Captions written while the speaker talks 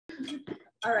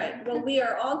All right, well, we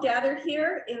are all gathered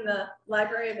here in the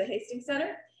library of the Hastings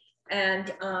Center,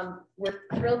 and we're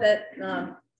thrilled that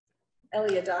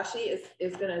Ellie Adachi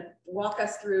is going to walk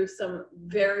us through some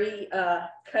very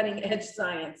cutting-edge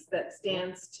science that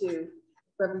stands to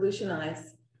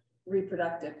revolutionize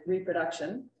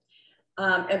reproduction.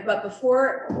 But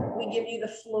before we give you the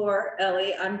floor,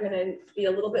 Ellie, I'm going to be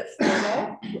a little bit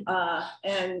formal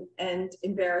and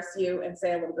embarrass you and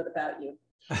say a little bit about you.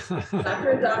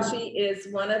 Dr. Adachi is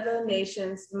one of the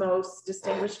nation's most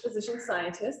distinguished physician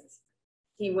scientists.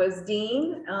 He was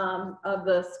dean of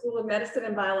the School of Medicine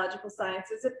and Biological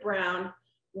Sciences at Brown,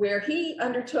 where he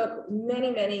undertook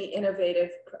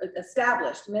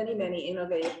established many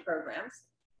innovative programs,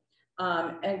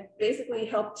 and basically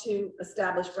helped to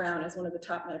establish Brown as one of the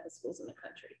top medical schools in the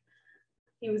country.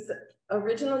 He was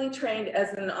originally trained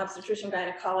as an obstetrician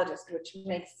gynecologist, which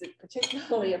makes it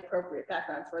particularly appropriate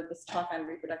background for this talk on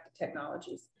reproductive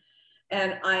technologies.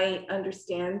 And I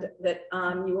understand that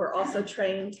you were also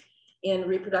trained in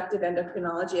reproductive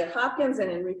endocrinology at Hopkins and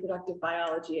in reproductive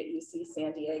biology at UC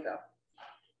San Diego.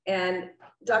 And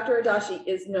Dr. Adachi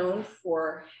is known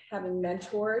for having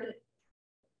mentored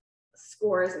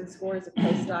scores and scores of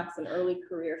postdocs and early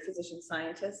career physician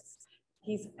scientists.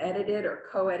 He's edited or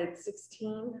co-edited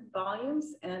 16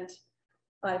 volumes and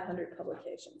 500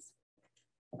 publications.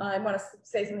 I want to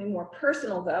say something more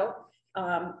personal though.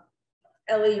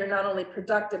 Ellie, you're not only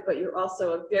productive, but you're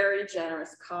also a very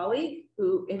generous colleague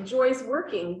who enjoys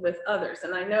working with others.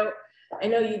 And I know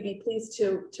you'd be pleased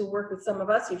to work with some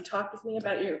of us. You've talked with me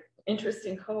about your interest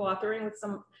in co-authoring with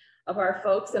some of our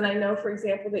folks. And I know, for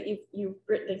example, that you've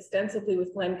written extensively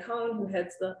with Glenn Cohn, who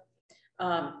heads the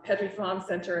Pedri Fromm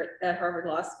Center at Harvard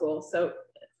Law School. So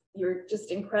you're just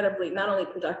incredibly, not only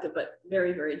productive, but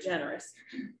very, very generous.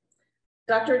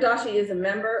 Dr. Adachi is a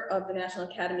member of the National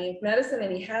Academy of Medicine,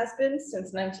 and he has been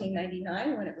since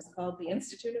 1999 when it was called the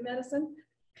Institute of Medicine.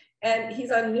 And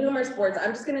he's on numerous boards.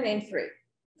 I'm just going to name three.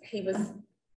 He was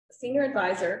senior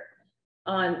advisor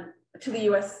to the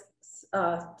US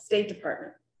State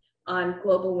Department on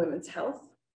global women's health.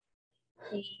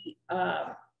 He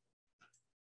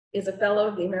is a fellow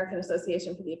of the American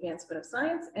Association for the Advancement of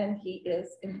Science, and he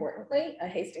is, importantly, a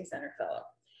Hastings Center fellow.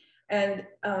 And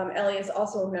Ellie is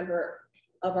also a member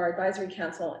of our advisory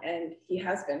council, and he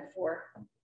has been for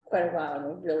quite a while, and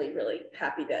we're really, really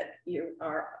happy that you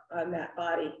are on that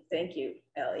body. Thank you,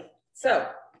 Ellie. So,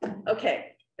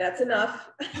 okay, that's enough.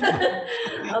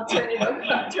 I'll turn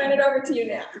it over to you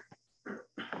now.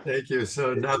 Thank you.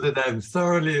 So now that I'm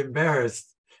thoroughly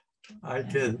embarrassed, I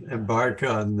can embark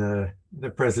on the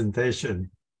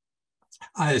presentation.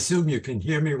 I assume you can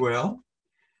hear me well,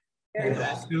 and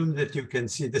I assume that you can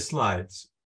see the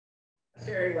slides.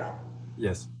 Very well.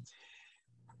 Yes.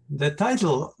 The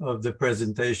title of the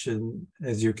presentation,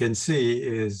 as you can see,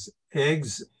 is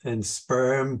Eggs and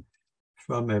Sperm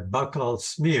from a Buccal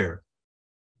Smear.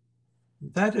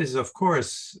 That is, of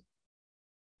course,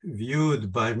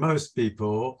 viewed by most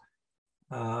people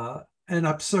an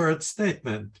absurd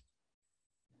statement.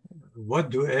 What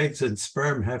do eggs and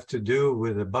sperm have to do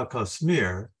with a Buccal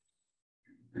smear,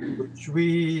 which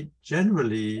we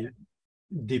generally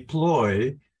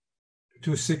deploy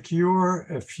to secure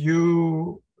a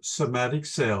few somatic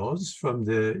cells from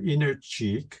the inner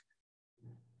cheek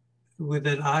with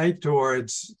an eye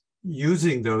towards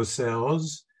using those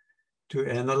cells to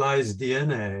analyze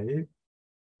DNA,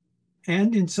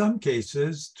 and in some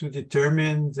cases to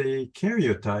determine the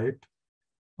karyotype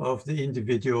of the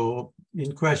individual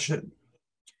in question.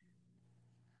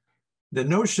 The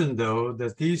notion, though,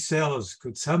 that these cells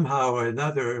could somehow or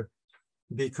another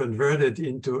be converted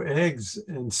into eggs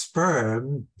and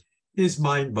sperm is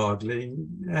mind-boggling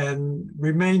and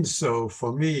remains so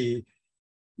for me,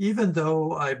 even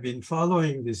though I've been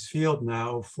following this field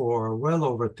now for well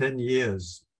over 10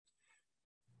 years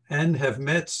and have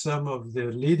met some of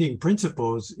the leading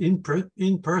principals in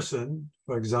person,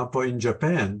 for example, in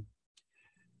Japan,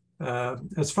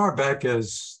 as far back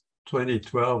as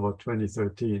 2012 or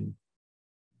 2013.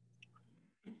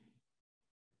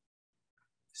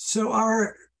 So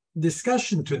our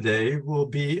discussion today will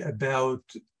be about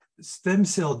stem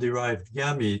cell-derived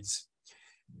gametes.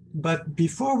 But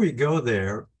before we go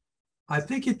there, I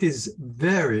think it is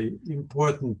very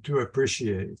important to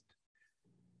appreciate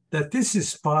that this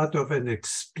is part of an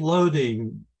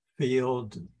exploding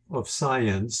field of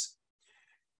science,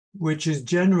 which is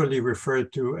generally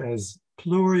referred to as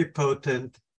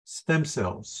pluripotent stem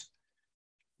cells,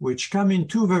 which come in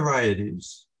two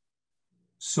varieties,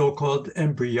 so-called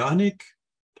embryonic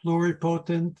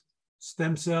pluripotent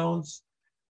stem cells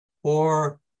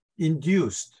or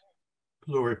induced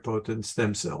pluripotent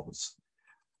stem cells.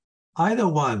 Either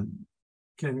one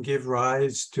can give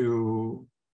rise to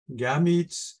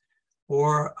gametes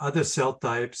or other cell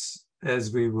types,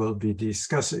 as we will be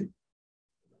discussing.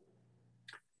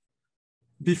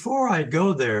 Before I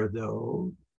go there,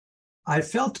 though, I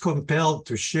felt compelled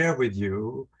to share with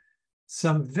you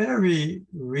some very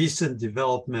recent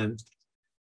development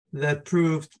that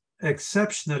proved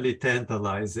exceptionally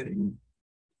tantalizing.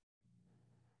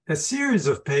 A series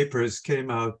of papers came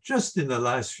out just in the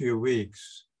last few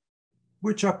weeks,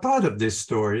 which are part of this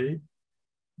story,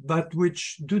 but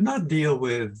which do not deal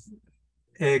with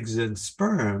eggs and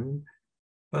sperm,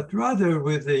 but rather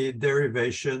with the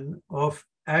derivation of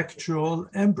actual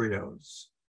embryos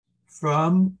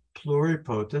from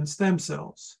pluripotent stem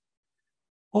cells,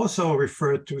 also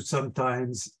referred to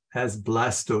sometimes as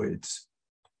blastoids.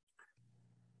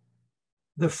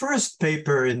 The first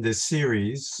paper in this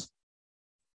series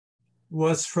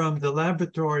was from the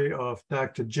laboratory of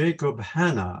Dr. Jacob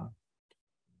Hanna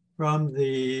from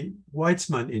the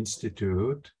Weizmann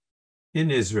Institute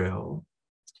in Israel,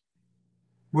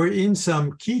 wherein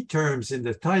some key terms in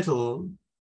the title,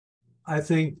 I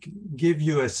think, give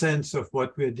you a sense of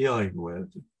what we're dealing with.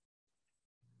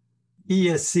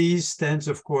 ESC stands,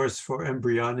 of course, for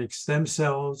embryonic stem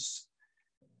cells.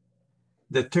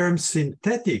 The term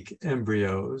synthetic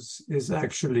embryos is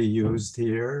actually used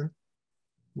here,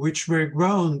 which were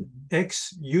grown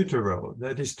ex utero,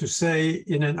 that is to say,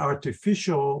 in an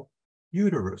artificial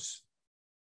uterus.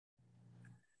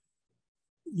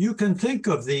 You can think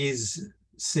of these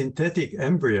synthetic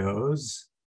embryos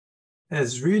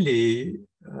as really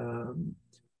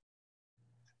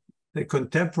the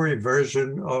contemporary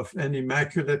version of an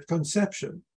immaculate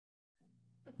conception.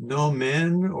 No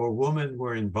men or women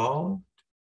were involved,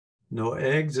 no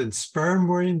eggs and sperm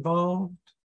were involved.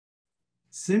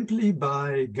 Simply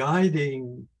by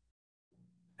guiding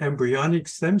embryonic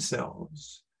stem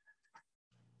cells,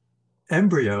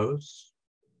 embryos,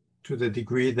 to the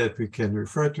degree that we can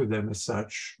refer to them as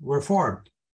such, were formed.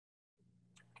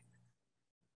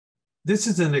 This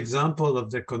is an example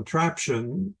of the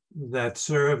contraption that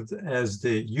served as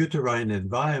the uterine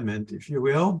environment, if you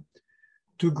will,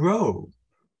 to grow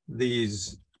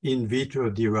these in vitro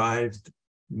derived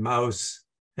mouse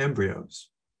embryos.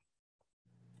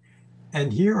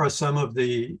 And here are some of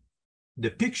the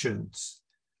depictions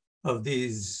of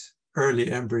these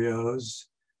early embryos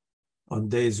on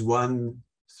days 1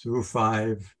 through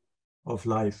 5 of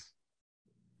life.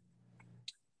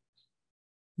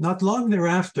 Not long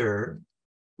thereafter,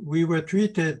 we were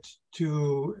treated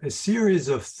to a series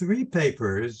of 3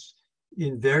 papers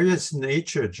in various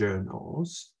nature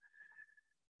journals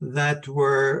that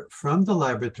were from the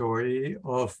laboratory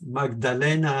of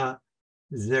Magdalena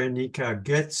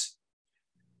Zernicka-Getz,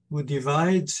 who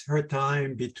divides her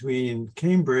time between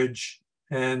Cambridge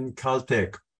and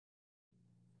Caltech.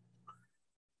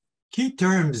 Key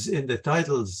terms in the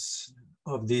titles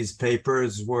of these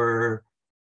papers were,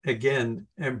 again,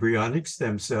 embryonic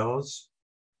stem cells.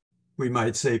 We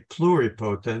might say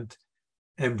pluripotent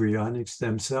embryonic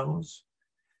stem cells,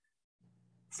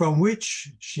 from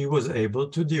which she was able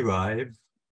to derive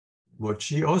what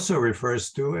she also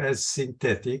refers to as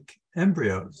synthetic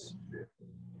embryos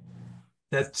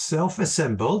that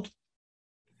self-assembled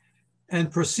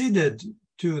and proceeded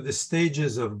to the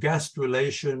stages of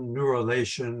gastrulation,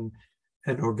 neurulation,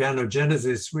 and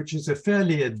organogenesis, which is a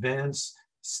fairly advanced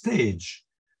stage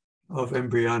of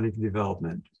embryonic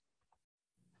development.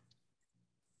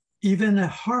 Even a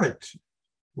heart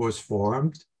was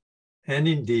formed and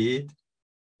indeed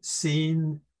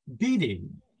seen beating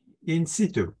in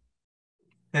situ,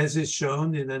 as is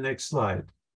shown in the next slide.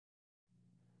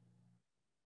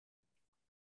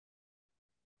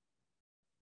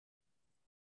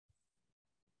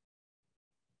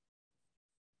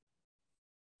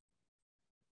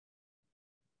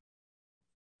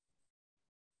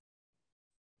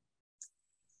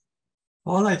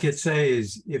 All I could say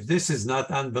is, if this is not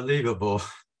unbelievable,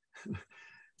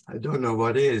 I don't know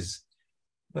what is.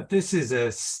 But this is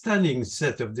a stunning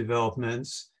set of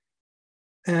developments,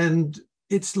 and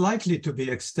it's likely to be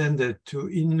extended to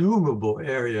innumerable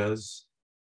areas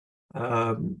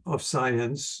of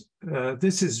science.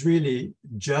 This is really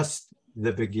just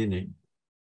the beginning.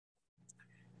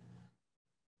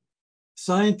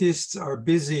 Scientists are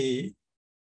busy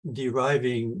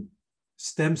deriving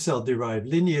stem cell-derived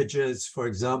lineages, for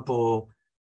example,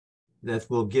 that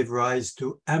will give rise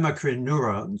to amacrine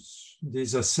neurons.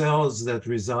 These are cells that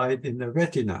reside in the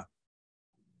retina.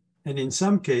 And in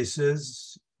some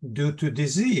cases, due to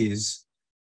disease,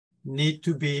 need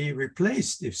to be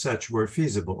replaced if such were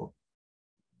feasible.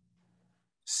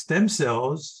 Stem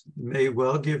cells may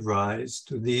well give rise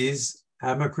to these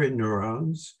amacrine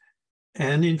neurons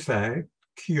and, in fact,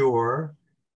 cure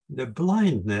the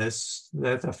blindness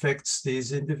that affects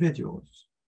these individuals.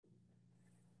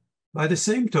 By the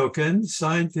same token,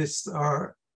 scientists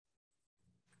are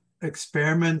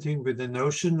experimenting with the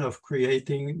notion of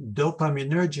creating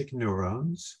dopaminergic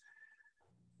neurons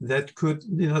that could,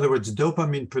 in other words,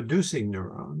 dopamine-producing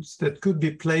neurons that could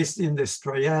be placed in the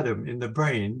striatum in the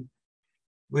brain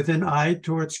with an eye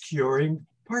towards curing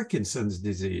Parkinson's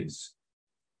disease.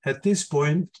 At this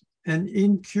point, an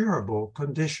incurable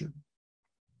condition.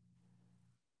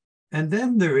 And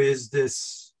then there is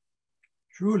this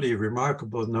truly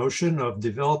remarkable notion of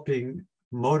developing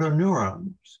motor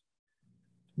neurons,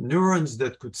 neurons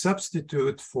that could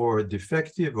substitute for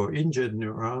defective or injured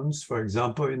neurons, for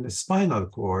example, in the spinal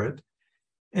cord,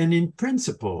 and in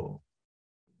principle,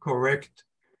 correct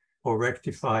or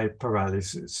rectify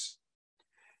paralysis.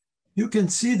 You can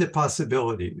see the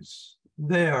possibilities.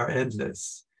 They are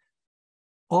endless.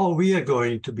 All we are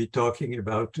going to be talking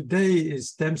about today is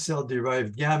stem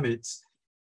cell-derived gametes,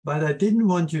 but I didn't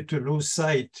want you to lose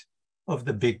sight of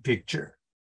the big picture,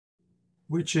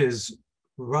 which is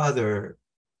rather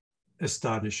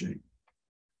astonishing.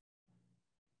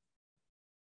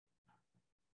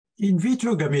 In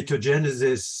vitro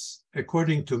gametogenesis,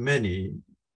 according to many,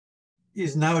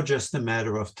 is now just a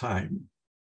matter of time.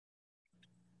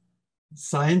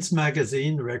 Science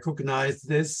magazine recognized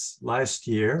this last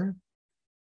year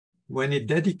when it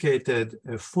dedicated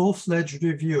a full-fledged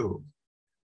review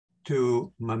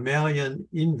to mammalian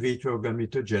in vitro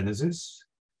gametogenesis,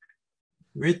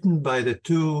 written by the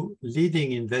two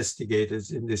leading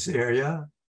investigators in this area,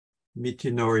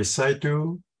 Mitinori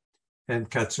Saito and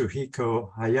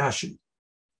Katsuhiko Hayashi.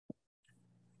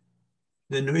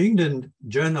 The New England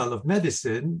Journal of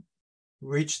Medicine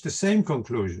reached the same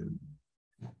conclusion,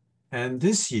 and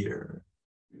this year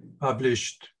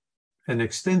published an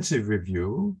extensive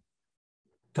review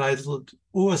titled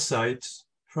Oocytes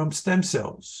from Stem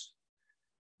Cells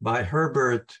by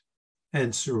Herbert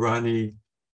and Surani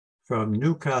from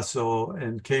Newcastle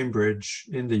and Cambridge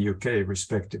in the UK,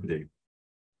 respectively.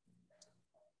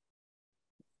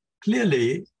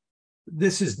 Clearly,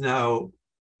 this is now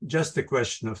just a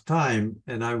question of time,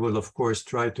 and I will, of course,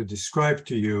 try to describe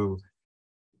to you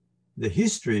the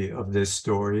history of this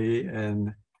story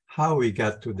and how we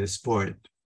got to this point.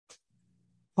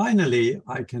 Finally,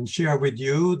 I can share with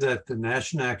you that the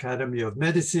National Academy of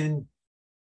Medicine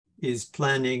is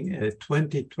planning a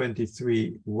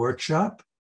 2023 workshop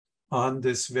on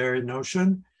this very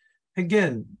notion.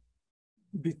 Again,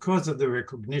 because of the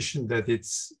recognition that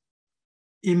it's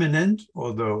imminent,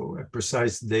 although a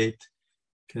precise date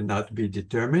cannot be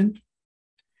determined.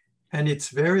 And it's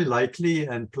very likely,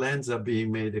 and plans are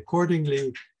being made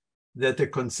accordingly, that a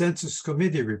consensus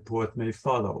committee report may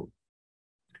follow.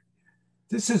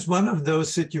 This is one of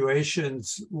those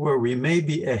situations where we may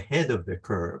be ahead of the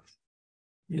curve.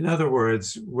 In other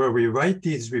words, where we write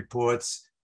these reports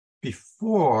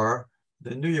before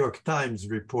the New York Times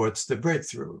reports the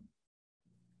breakthrough.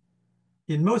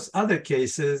 In most other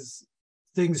cases,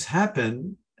 things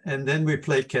happen and then we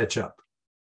play catch up.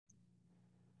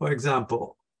 For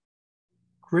example,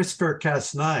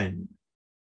 CRISPR-Cas9,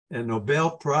 a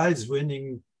Nobel Prize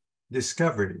winning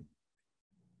discovery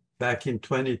back in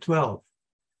 2012,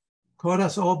 caught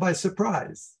us all by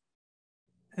surprise.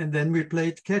 And then we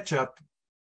played catch up,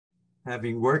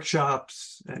 having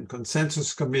workshops and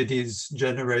consensus committees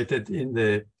generated in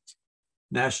the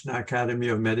National Academy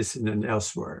of Medicine and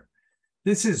elsewhere.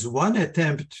 This is one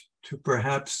attempt to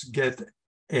perhaps get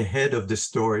ahead of the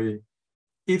story,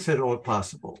 if at all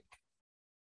possible.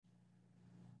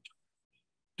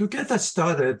 To get us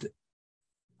started,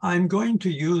 I'm going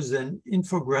to use an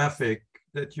infographic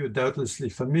that you're doubtlessly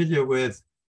familiar with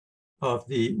of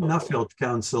the Nuffield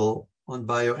Council on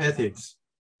Bioethics.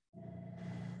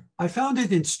 I found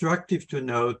it instructive to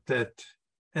note that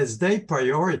as they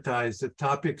prioritize the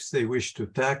topics they wish to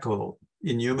tackle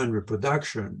in human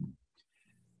reproduction,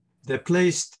 they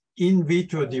placed in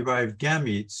vitro derived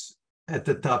gametes at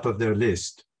the top of their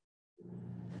list.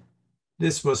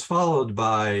 This was followed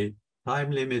by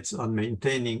time limits on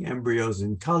maintaining embryos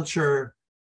in culture,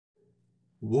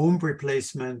 womb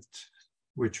replacement,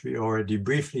 which we already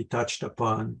briefly touched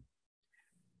upon,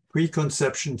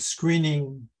 preconception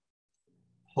screening,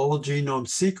 whole genome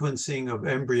sequencing of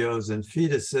embryos and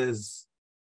fetuses,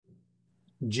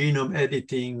 genome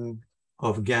editing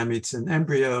of gametes and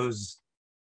embryos,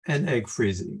 and egg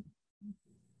freezing.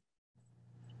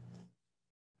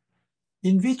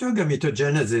 In vitro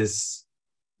gametogenesis,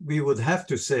 we would have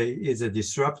to say, is a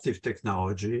disruptive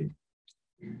technology.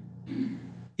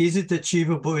 Is it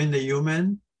achievable in the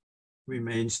human?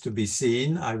 remains to be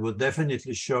seen. I will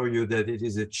definitely show you that it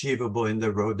is achievable in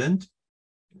the rodent.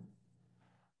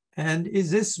 And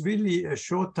is this really a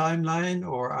short timeline,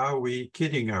 or are we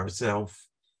kidding ourselves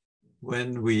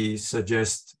when we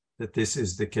suggest that this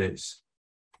is the case?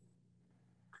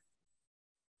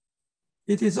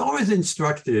 It is always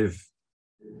instructive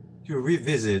to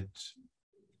revisit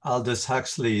Aldous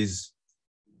Huxley's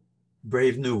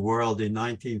Brave New World in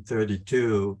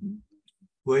 1932,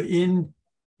 wherein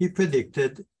he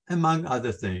predicted, among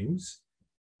other things,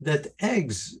 that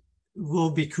eggs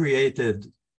will be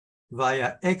created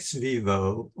via ex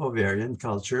vivo ovarian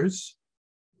cultures,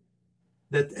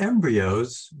 that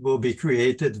embryos will be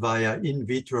created via in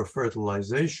vitro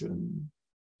fertilization,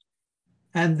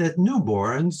 and that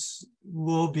newborns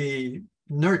will be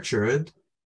nurtured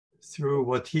through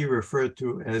what he referred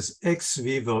to as ex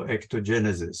vivo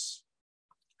ectogenesis.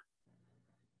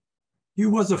 He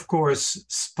was, of course,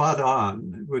 spot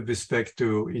on with respect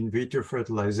to in vitro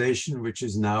fertilization, which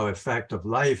is now a fact of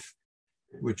life,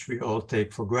 which we all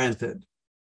take for granted.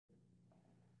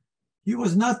 He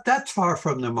was not that far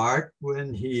from the mark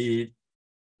when he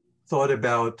thought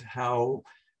about how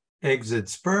eggs and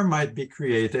sperm might be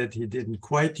created. He didn't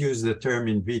quite use the term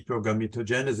in vitro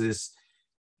gametogenesis,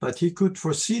 but he could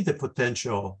foresee the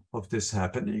potential of this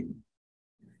happening.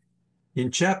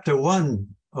 In chapter 1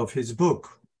 of his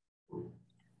book,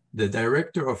 the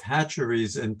director of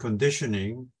hatcheries and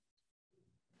conditioning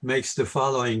makes the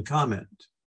following comment: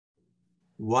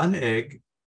 1 egg,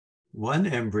 1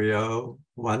 embryo,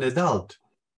 1 adult,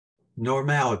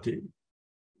 normality,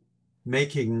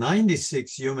 making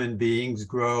 96 human beings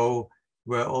grow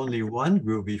where only 1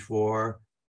 grew before,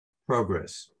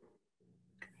 progress.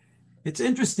 It's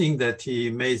interesting that he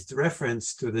made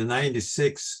reference to the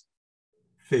 96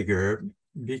 figure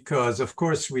because, of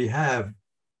course, we have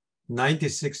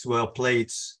 96 well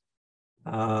plates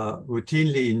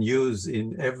routinely in use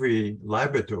in every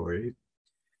laboratory.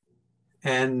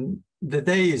 And the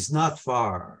day is not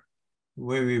far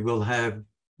when we will have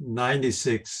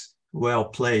 96 well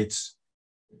plates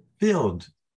filled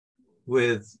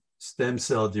with stem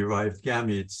cell derived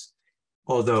gametes,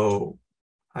 although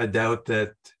I doubt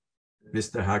that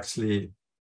Mr. Huxley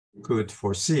could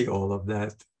foresee all of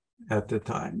that at the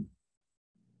time.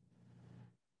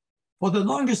 For the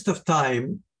longest of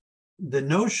time, the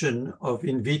notion of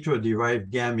in vitro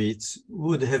derived gametes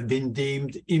would have been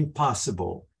deemed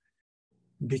impossible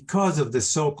because of the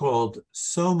so-called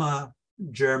soma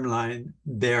germline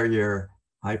barrier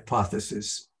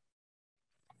hypothesis.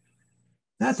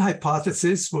 That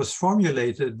hypothesis was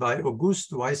formulated by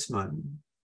August Weismann,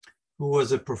 who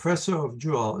was a professor of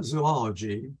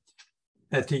zoology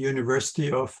at the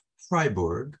University of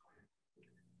Freiburg,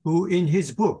 who in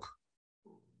his book,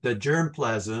 The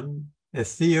Germplasm, A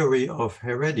Theory of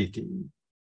Heredity,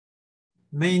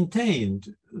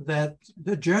 maintained that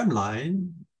the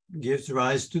germline gives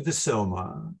rise to the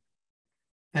soma,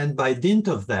 and by dint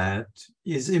of that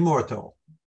is immortal.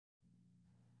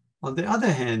 On the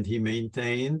other hand, he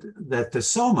maintained that the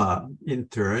soma, in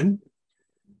turn,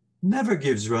 never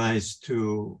gives rise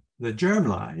to the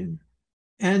germline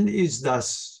and is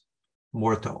thus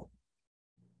mortal.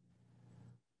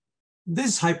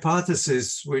 This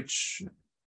hypothesis, which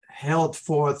held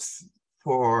forth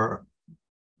for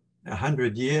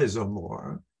 100 years or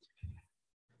more,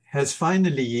 has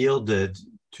finally yielded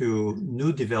to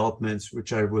new developments,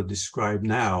 which I will describe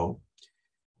now,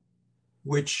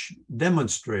 which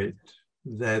demonstrate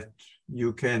that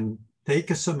you can take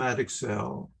a somatic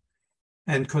cell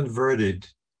and convert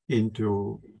it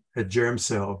into a germ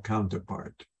cell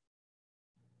counterpart.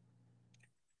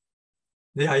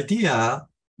 The idea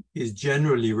is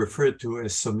generally referred to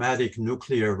as somatic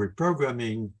nuclear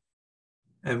reprogramming.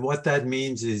 And what that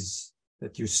means is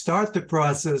that you start the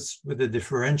process with a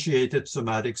differentiated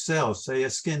somatic cell, say a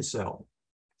skin cell.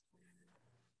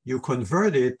 You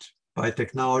convert it by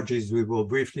technologies we will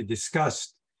briefly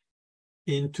discuss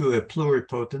into a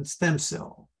pluripotent stem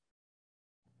cell,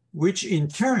 which in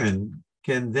turn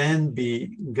can then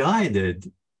be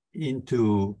guided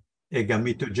into a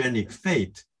gametogenic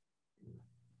fate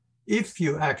if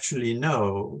you actually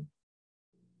know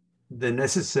the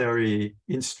necessary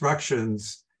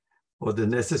instructions or the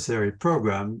necessary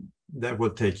program that will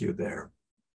take you there.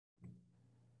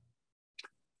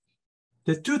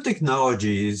 The two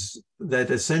technologies that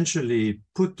essentially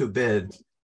put to bed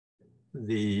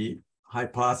the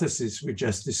hypothesis we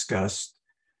just discussed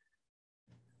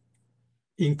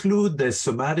include the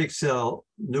somatic cell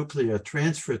nuclear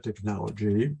transfer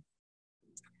technology,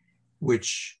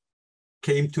 which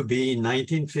came to be in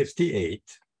 1958,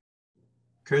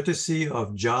 courtesy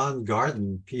of John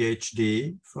Garden,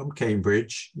 PhD from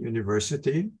Cambridge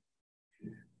University,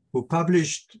 who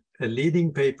published a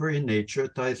leading paper in Nature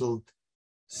titled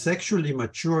Sexually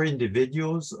Mature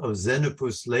Individuals of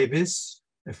Xenopus laevis,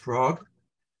 a frog,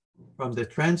 from the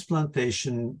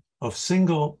transplantation of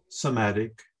single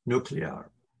somatic nuclei.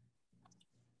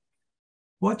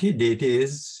 What he did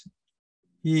is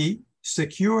he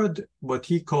secured what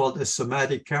he called a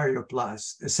somatic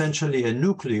karyoplast, essentially a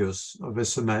nucleus of a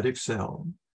somatic cell,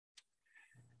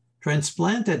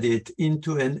 transplanted it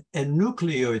into an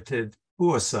enucleated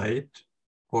oocyte,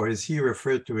 or as he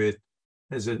referred to it,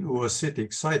 as an oocytic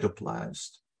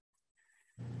cytoplast,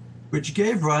 which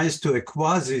gave rise to a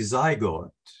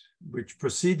quasi-zygote, which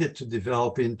proceeded to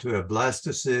develop into a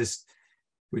blastocyst,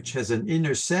 which has an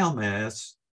inner cell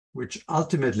mass, which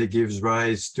ultimately gives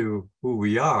rise to who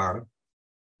we are.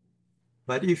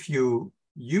 But if you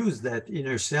use that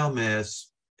inner cell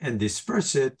mass and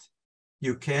disperse it,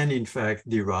 you can in fact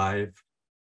derive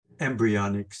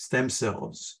embryonic stem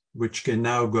cells, which can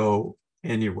now go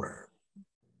anywhere.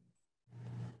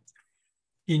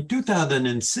 In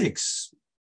 2006,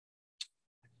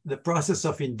 the process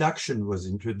of induction was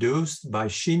introduced by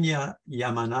Shinya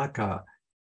Yamanaka,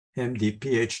 MD,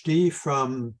 PhD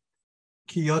from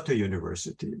Kyoto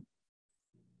University,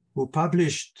 who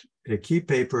published a key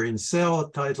paper in Cell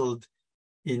titled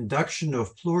Induction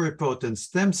of Pluripotent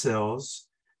Stem Cells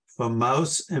from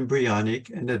Mouse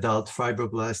Embryonic and Adult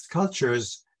Fibroblast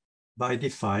Cultures by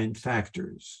Defined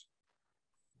Factors.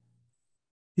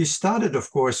 He started, of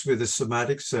course, with a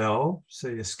somatic cell,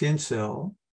 say a skin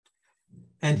cell,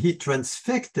 and he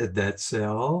transfected that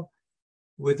cell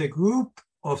with a group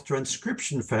of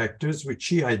transcription factors which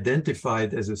he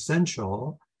identified as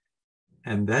essential,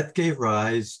 and that gave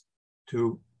rise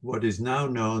to what is now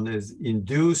known as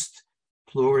induced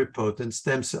pluripotent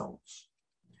stem cells.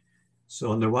 So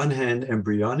on the one hand,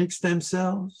 embryonic stem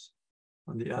cells,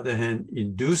 on the other hand,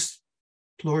 induced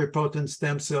pluripotent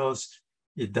stem cells.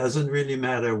 It doesn't really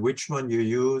matter which one you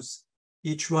use.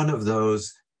 Each one of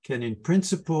those can in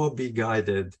principle be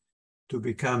guided to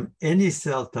become any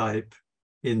cell type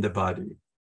in the body.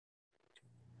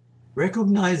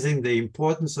 Recognizing the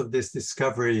importance of this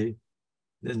discovery,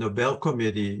 the Nobel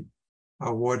Committee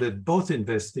awarded both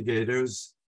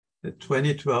investigators the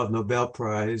 2012 Nobel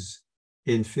Prize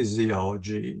in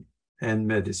Physiology and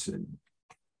Medicine.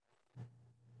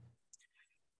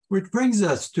 Which brings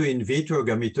us to in vitro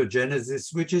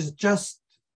gametogenesis, which is just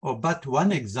or but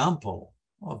one example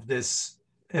of this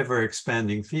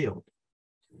ever-expanding field.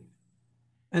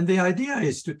 And the idea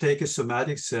is to take a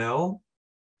somatic cell,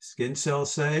 skin cell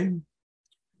say,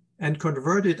 and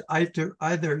convert it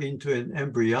either into an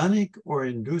embryonic or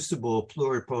inducible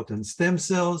pluripotent stem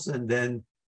cells and then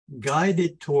guide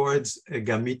it towards a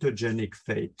gametogenic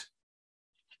fate.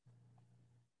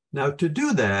 Now, to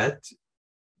do that,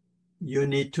 you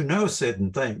need to know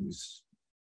certain things.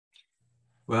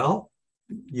 Well,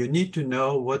 you need to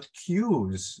know what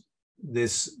cues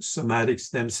this somatic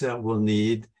stem cell will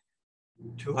need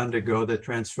to undergo the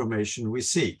transformation we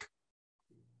seek.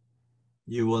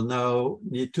 You will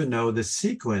need to know the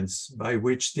sequence by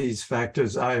which these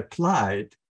factors are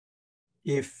applied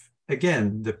if,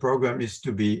 again, the program is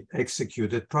to be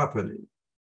executed properly.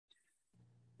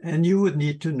 And you would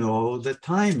need to know the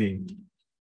timing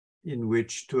in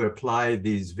which to apply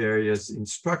these various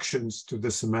instructions to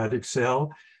the somatic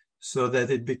cell so that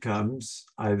it becomes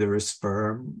either a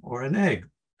sperm or an egg.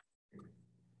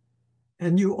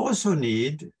 And you also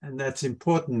need, and that's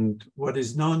important, what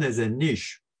is known as a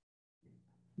niche.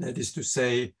 That is to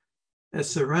say, a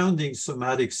surrounding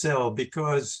somatic cell,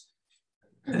 because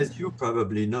as you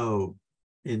probably know,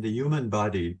 in the human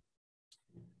body,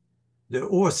 the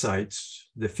oocytes,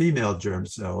 the female germ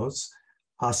cells,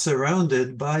 are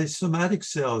surrounded by somatic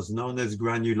cells known as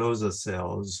granulosa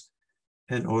cells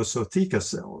and also theca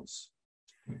cells.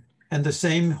 And the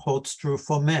same holds true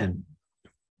for men,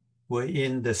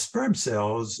 wherein the sperm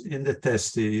cells in the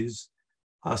testes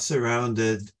are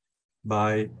surrounded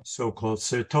by so-called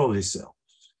Sertoli cells.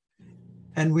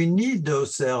 And we need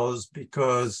those cells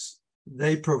because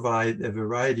they provide a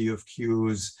variety of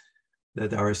cues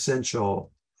that are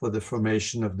essential for the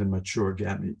formation of the mature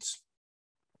gametes.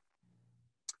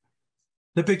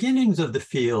 The beginnings of the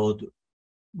field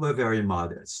were very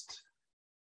modest.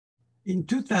 In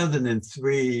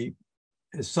 2003,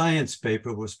 a science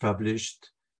paper was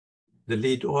published, the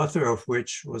lead author of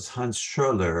which was Hans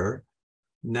Schöller,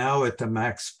 now at the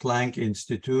Max Planck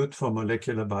Institute for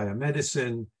Molecular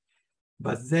Biomedicine,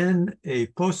 but then a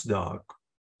postdoc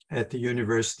at the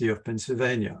University of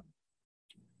Pennsylvania.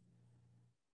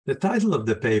 The title of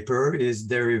the paper is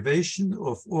Derivation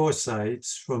of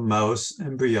Oocytes from Mouse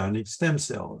Embryonic Stem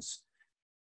Cells.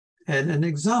 And an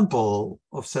example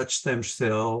of such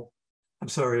oocyte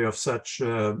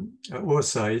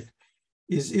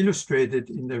is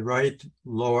illustrated in the right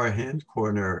lower hand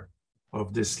corner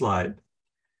of this slide.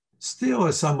 Still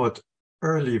a somewhat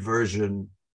early version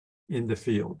in the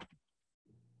field.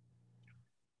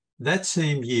 That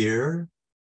same year,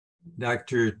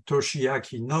 Dr.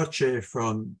 Toshiaki Noche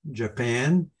from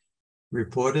Japan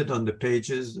reported on the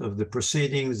pages of the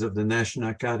Proceedings of the National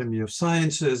Academy of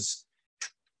Sciences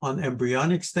on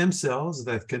embryonic stem cells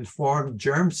that can form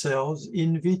germ cells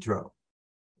in vitro.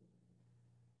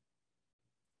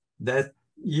 That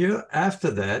year after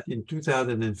that, in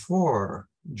 2004,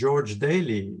 George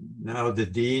Daly, now the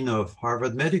Dean of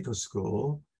Harvard Medical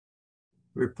School,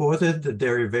 reported the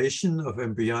derivation of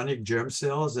embryonic germ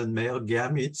cells and male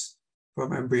gametes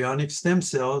from embryonic stem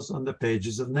cells on the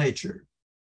pages of Nature.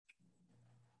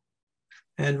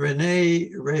 And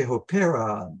René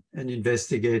Rehopera, an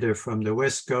investigator from the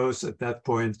West Coast at that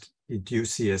point at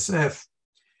UCSF,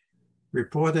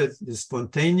 reported the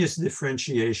spontaneous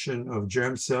differentiation of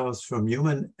germ cells from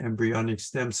human embryonic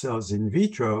stem cells in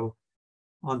vitro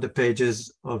on the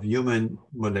pages of Human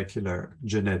Molecular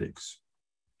Genetics.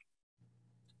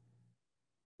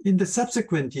 In the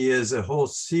subsequent years, a whole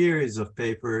series of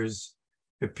papers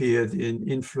appeared in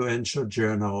influential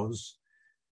journals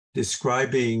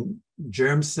describing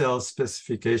germ cell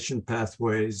specification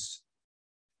pathways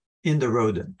in the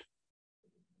rodent.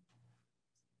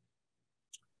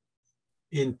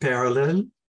 In parallel,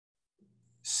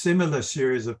 similar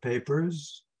series of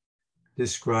papers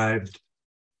described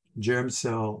germ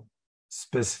cell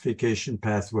specification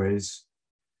pathways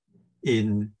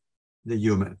in the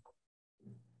human.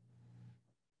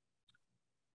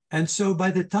 And so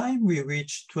by the time we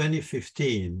reach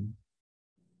 2015,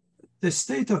 the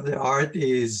state of the art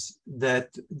is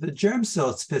that the germ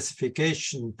cell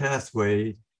specification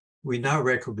pathway we now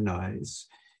recognize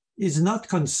is not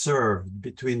conserved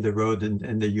between the rodent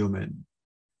and the human.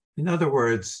 In other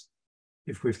words,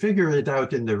 if we figure it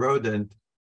out in the rodent,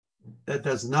 that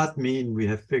does not mean we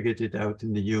have figured it out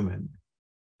in the human.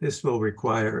 This will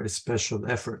require a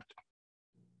special effort.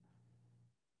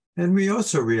 And we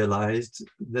also realized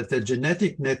that the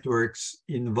genetic networks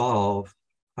involved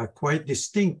are quite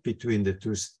distinct between the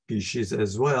two species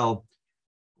as well,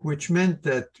 which meant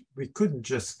that we couldn't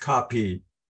just copy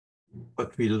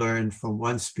what we learned from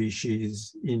one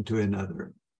species into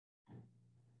another.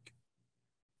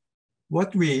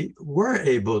 What we were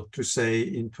able to say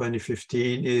in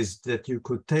 2015 is that you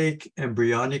could take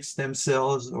embryonic stem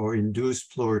cells or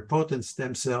induced pluripotent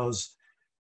stem cells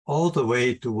all the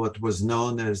way to what was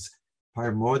known as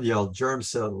primordial germ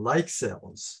cell-like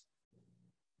cells.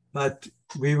 But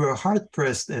we were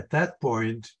hard-pressed at that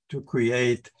point to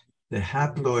create the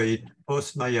haploid,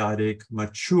 postmeiotic,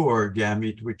 mature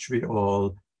gamete, which we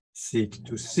all seek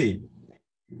to see.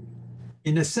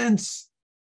 In a sense,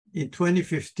 in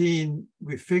 2015,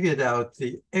 we figured out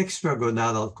the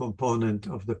extragonadal component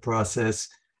of the process,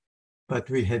 but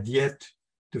we had yet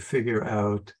to figure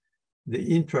out the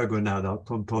intragonadal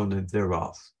component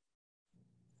thereof.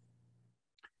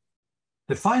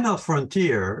 The final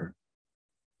frontier,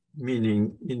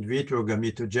 meaning in vitro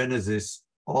gametogenesis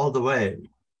all the way,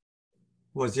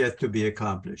 was yet to be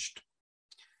accomplished.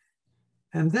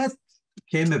 And that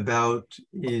came about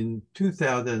in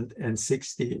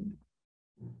 2016.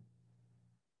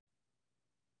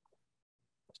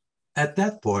 At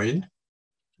that point,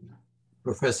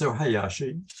 Professor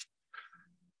Hayashi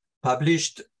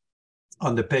published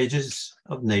on the pages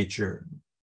of Nature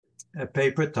a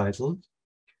paper titled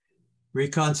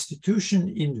Reconstitution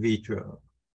in Vitro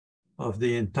of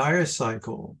the Entire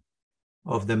Cycle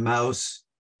of the Mouse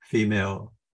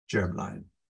Female Germline.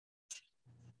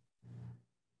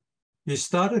 He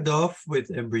started off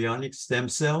with embryonic stem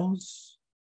cells.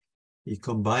 He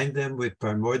combined them with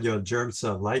primordial germ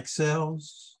cell-like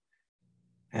cells,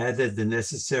 added the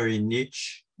necessary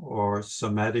niche or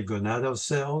somatic gonadal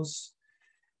cells,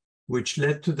 which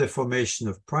led to the formation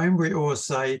of primary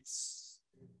oocytes,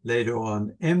 later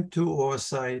on M2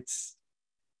 oocytes,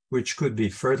 which could be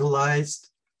fertilized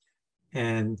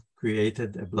and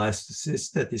created a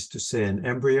blastocyst, that is to say an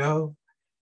embryo,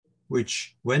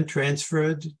 which when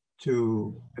transferred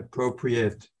to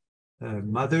appropriate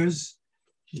mothers,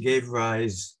 gave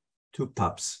rise to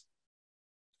pups.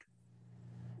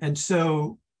 And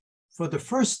so for the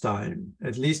first time,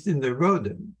 at least in the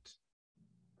rodent,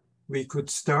 we could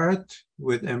start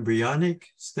with embryonic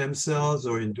stem cells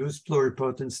or induced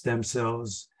pluripotent stem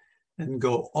cells and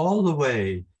go all the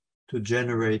way to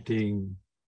generating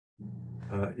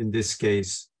in this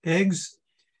case, eggs,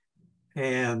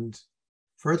 and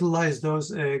fertilize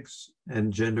those eggs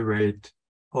and generate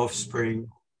offspring,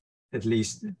 at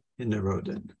least in the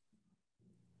rodent.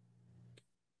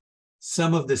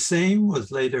 Some of the same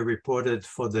was later reported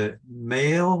for the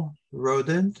male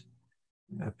rodent,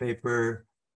 a paper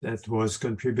that was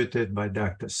contributed by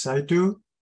Dr. Saitu,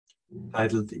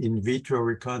 titled In Vitro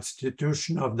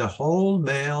Reconstitution of the Whole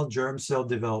Male Germ Cell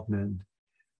Development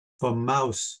for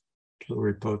Mouse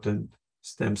Pluripotent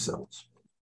Stem Cells.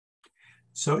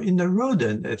 So in the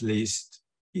rodent, at least,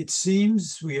 it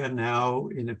seems we are now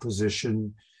in a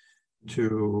position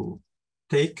to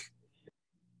take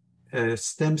a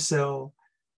stem cell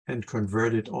and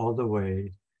convert it all the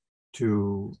way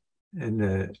to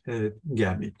a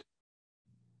gamete.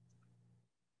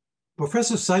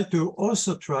 Professor Saitu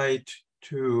also tried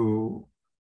to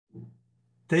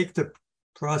take the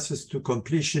process to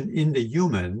completion in the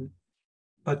human,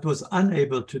 but was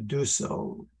unable to do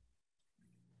so.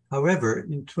 However,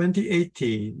 in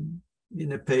 2018,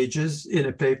 in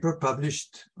a paper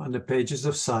published on the pages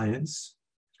of Science,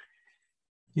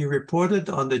 he reported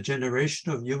on the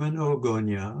generation of human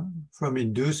oogonia from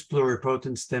induced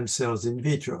pluripotent stem cells in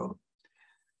vitro.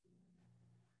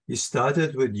 He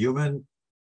started with human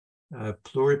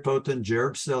pluripotent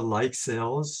germ cell-like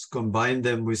cells, combined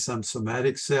them with some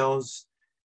somatic cells,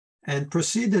 and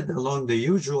proceeded along the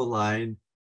usual line,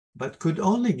 but could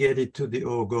only get it to the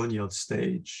oogonial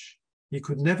stage. He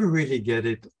could never really get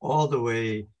it all the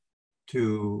way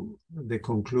to the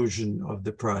conclusion of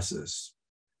the process.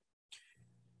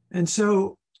 And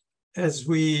so, as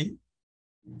we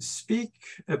speak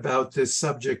about this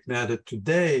subject matter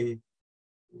today,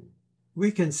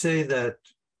 we can say that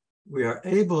we are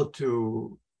able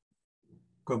to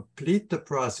complete the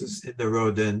process in the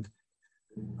rodent,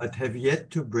 but have yet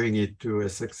to bring it to a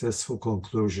successful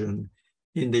conclusion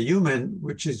in the human,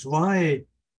 which is why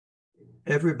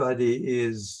everybody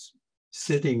is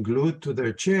sitting glued to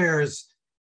their chairs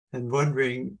and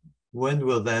wondering, when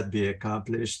will that be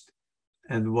accomplished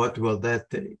and what will that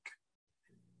take?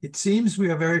 It seems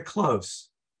we are very close,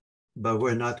 but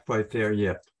we're not quite there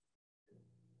yet.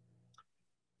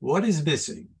 What is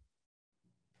missing?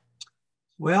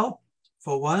 Well,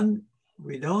 for one,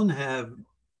 we don't have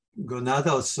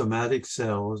gonadal somatic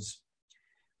cells,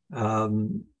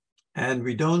 and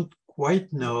we don't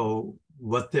quite know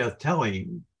what they're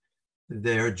telling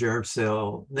their germ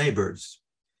cell neighbors.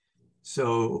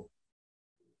 So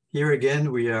here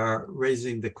again, we are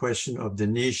raising the question of the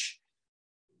niche,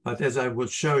 but as I will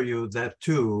show you, that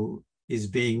too is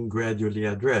being gradually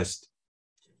addressed.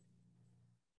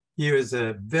 Here is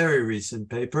a very recent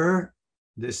paper,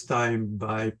 this time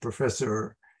by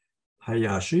Professor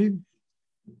Hayashi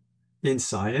in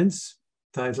Science,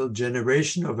 titled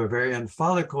Generation of Ovarian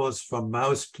Follicles from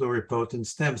Mouse Pluripotent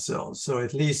Stem Cells. So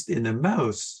at least in a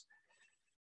mouse,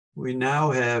 we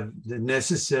now have the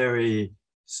necessary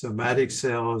somatic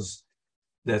cells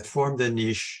that form the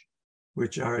niche,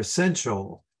 which are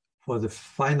essential for the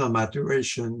final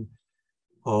maturation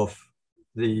of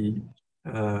the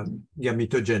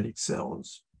gametogenic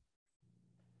cells.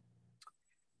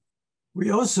 We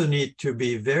also need to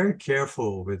be very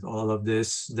careful with all of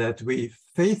this, that we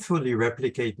faithfully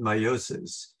replicate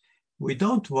meiosis. We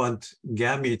don't want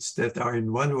gametes that are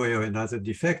in one way or another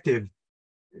defective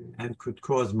and could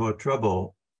cause more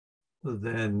trouble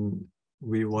than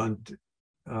we want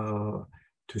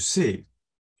to see.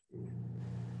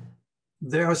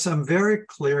 There are some very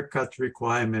clear-cut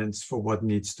requirements for what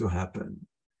needs to happen.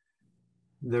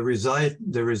 The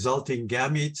resulting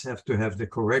gametes have to have the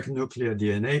correct nuclear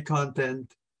DNA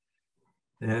content.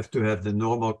 They have to have the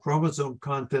normal chromosome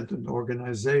content and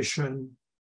organization.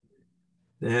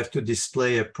 They have to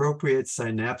display appropriate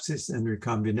synapses and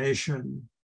recombination.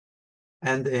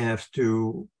 And they have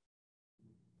to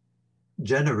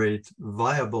generate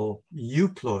viable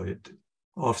euploid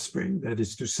offspring, that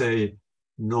is to say,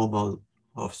 normal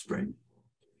offspring.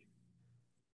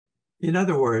 In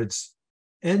other words,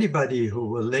 anybody who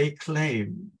will lay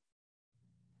claim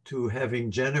to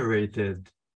having generated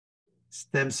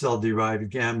stem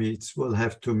cell-derived gametes will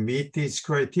have to meet these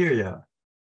criteria,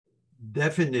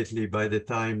 definitely by the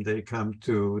time they come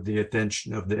to the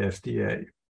attention of the FDA.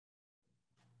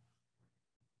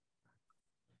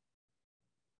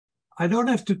 I don't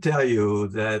have to tell you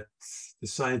that the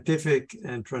scientific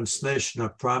and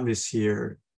translational promise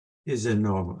here is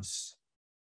enormous.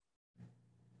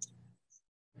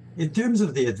 In terms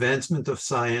of the advancement of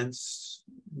science,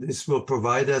 this will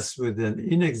provide us with an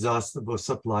inexhaustible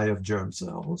supply of germ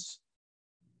cells.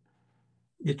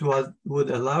 It would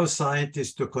allow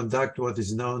scientists to conduct what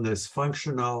is known as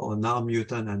functional or null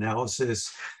mutant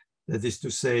analysis That is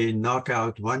to say, knock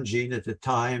out one gene at a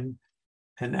time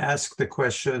and ask the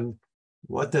question,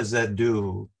 what does that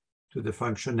do to the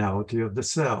functionality of the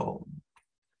cell?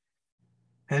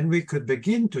 And we could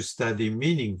begin to study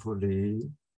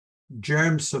meaningfully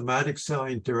germ somatic cell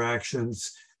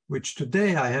interactions, which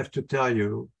today I have to tell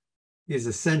you is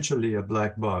essentially a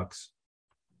black box.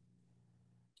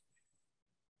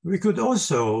 We could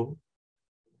also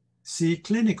see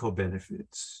clinical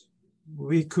benefits.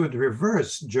 We could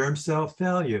reverse germ cell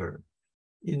failure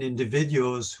in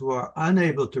individuals who are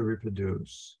unable to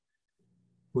reproduce,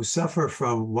 who suffer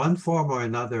from one form or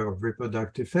another of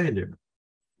reproductive failure,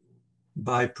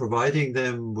 by providing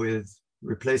them with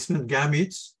replacement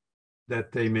gametes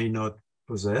that they may not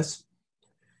possess,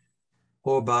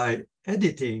 or by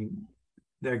editing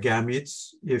their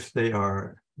gametes if they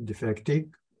are defective.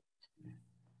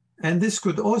 And this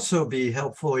could also be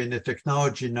helpful in a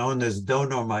technology known as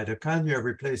donor mitochondria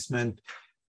replacement,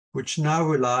 which now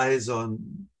relies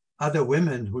on other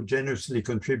women who generously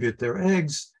contribute their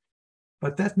eggs,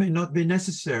 but that may not be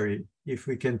necessary if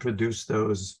we can produce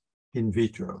those in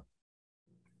vitro.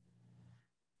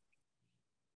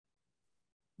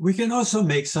 We can also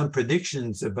make some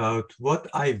predictions about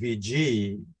what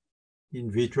IVG,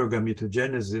 in vitro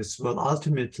gametogenesis, will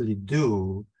ultimately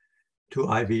do to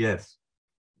IVF.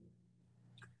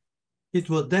 It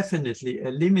will definitely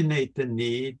eliminate the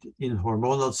need in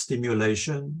hormonal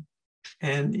stimulation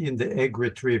and in the egg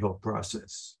retrieval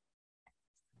process.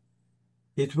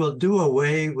 It will do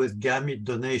away with gamete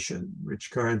donation, which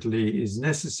currently is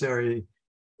necessary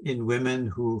in women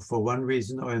who, for one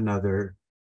reason or another,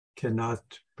 cannot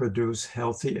produce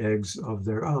healthy eggs of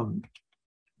their own.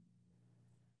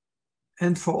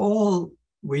 And for all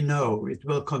we know, it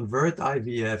will convert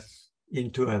IVF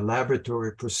into a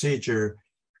laboratory procedure,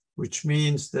 which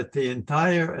means that the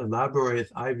entire elaborate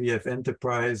IVF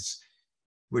enterprise,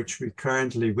 which we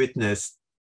currently witness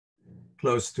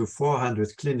close to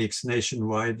 400 clinics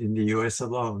nationwide in the US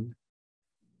alone,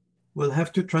 will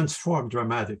have to transform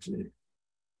dramatically.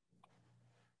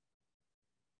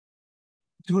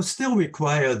 It will still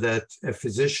require that a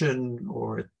physician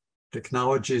or a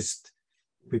technologist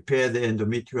prepare the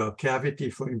endometrial cavity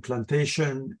for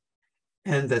implantation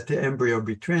and that the embryo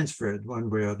be transferred one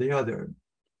way or the other.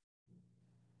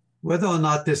 Whether or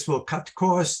not this will cut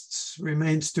costs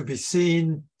remains to be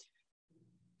seen.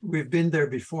 We've been there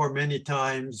before many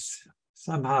times.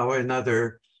 Somehow or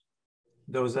another,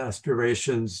 those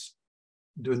aspirations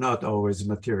do not always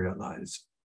materialize.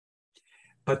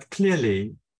 But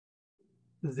clearly,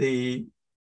 the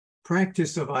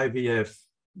practice of IVF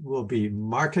will be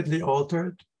markedly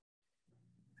altered,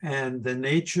 and the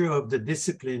nature of the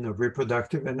discipline of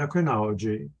reproductive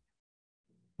endocrinology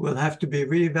will have to be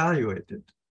reevaluated,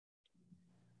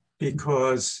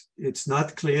 because it's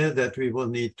not clear that we will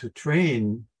need to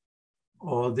train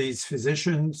all these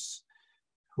physicians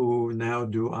who now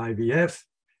do IVF,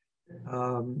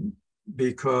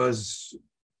 because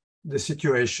the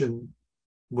situation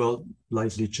will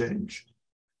likely change.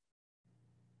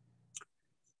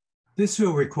 This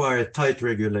will require tight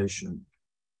regulation.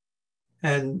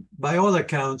 And by all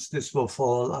accounts, this will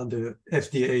fall under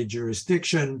FDA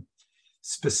jurisdiction,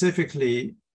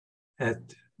 specifically at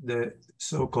the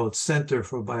so-called Center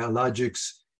for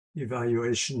Biologics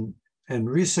Evaluation and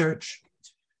Research.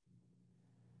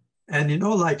 And in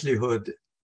all likelihood,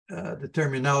 the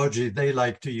terminology they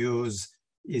like to use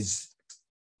is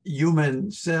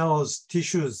human cells,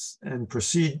 tissues, and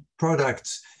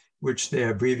products, which they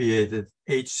abbreviated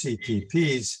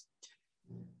HCTPs.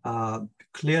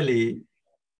 Clearly,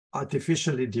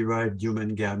 artificially derived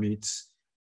human gametes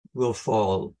will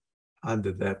fall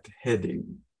under that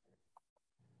heading.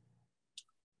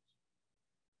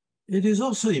 It is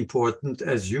also important,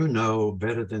 as you know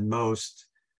better than most,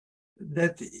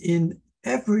 that in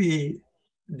every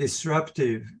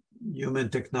disruptive human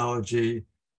technology,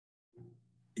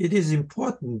 it is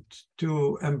important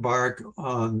to embark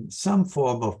on some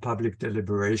form of public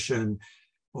deliberation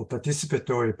or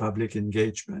participatory public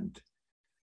engagement.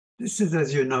 This is,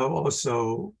 as you know,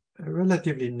 also a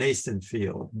relatively nascent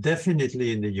field,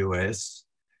 definitely in the US,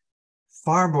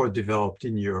 far more developed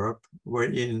in Europe,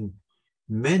 wherein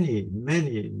many,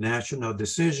 many national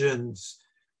decisions,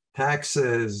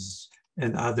 taxes,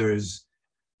 and others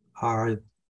are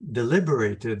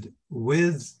deliberated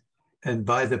with and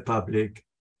by the public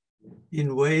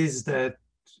in ways that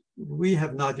we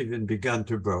have not even begun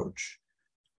to broach.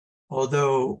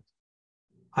 Although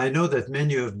I know that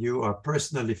many of you are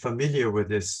personally familiar with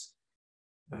this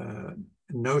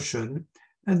notion,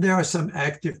 and there are some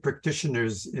active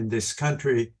practitioners in this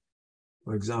country,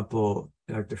 for example,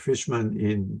 Dr. Fishman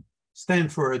in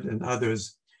Stanford and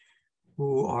others,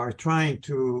 who are trying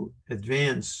to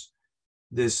advance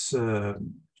this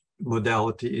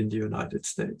modality in the United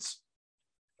States.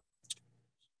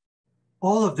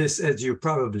 All of this, as you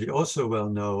probably also well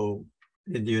know,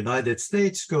 in the United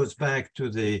States goes back to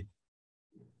the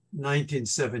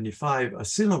 1975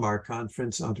 Asilomar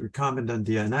Conference on recombinant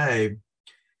DNA,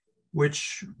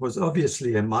 which was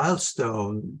obviously a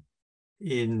milestone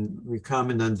in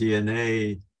recombinant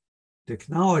DNA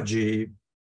technology,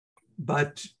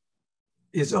 but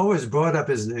is always brought up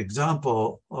as an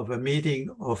example of a meeting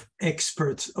of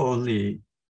experts only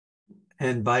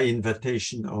and by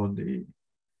invitation only.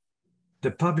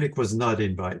 The public was not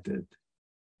invited.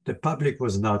 The public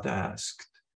was not asked.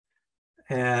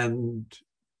 And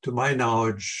to my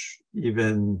knowledge,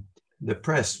 even the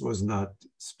press was not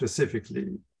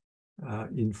specifically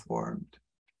informed,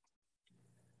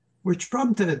 which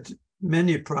prompted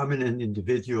many prominent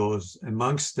individuals,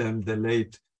 amongst them the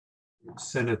late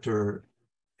Senator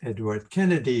Edward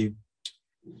Kennedy,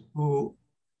 who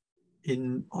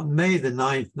on May the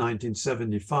 9th,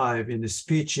 1975, in a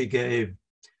speech he gave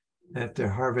at the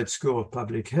Harvard School of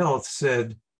Public Health,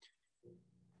 said,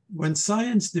 "When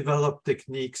science developed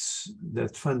techniques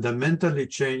that fundamentally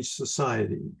change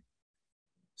society,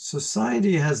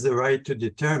 society has the right to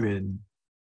determine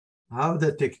how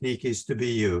the technique is to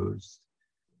be used,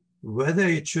 whether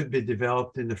it should be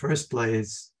developed in the first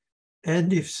place,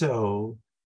 and if so,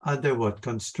 under what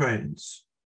constraints."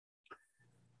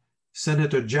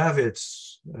 Senator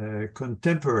Javits, a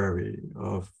contemporary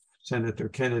of Senator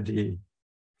Kennedy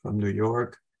from New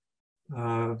York,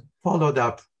 followed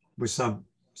up with some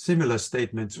similar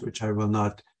statements, which I will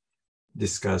not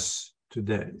discuss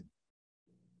today.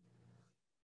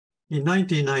 In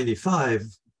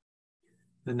 1995,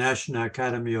 the National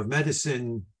Academy of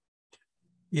Medicine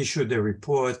issued a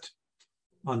report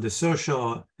on the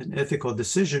social and ethical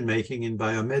decision-making in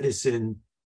biomedicine,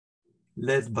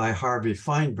 led by Harvey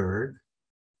Feinberg,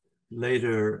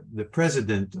 later the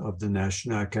president of the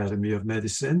National Academy of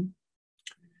Medicine,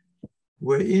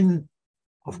 wherein,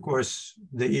 of course,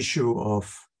 the issue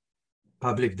of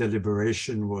public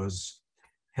deliberation was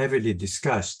heavily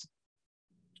discussed.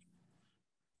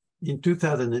 In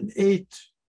 2008,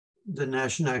 the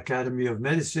National Academy of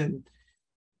Medicine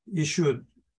issued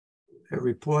a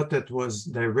report that was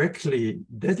directly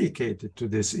dedicated to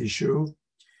this issue,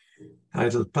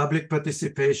 titled Public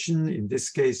Participation, in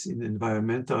this case in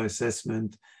Environmental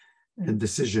Assessment and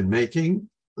Decision-Making.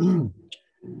 And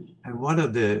one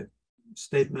of the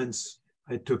statements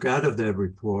I took out of that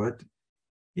report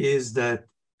is that,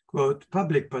 quote,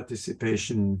 "Public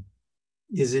participation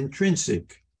is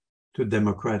intrinsic to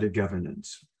democratic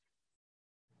governance."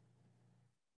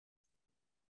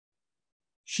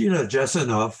 Sheila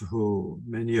Jasanoff, who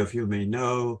many of you may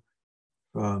know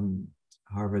from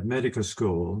Harvard Medical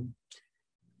School,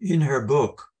 in her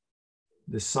book,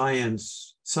 The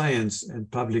Science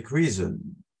and Public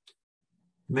Reason,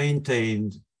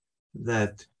 maintained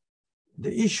that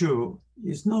the issue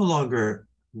is no longer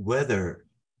whether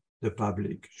the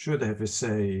public should have a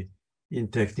say in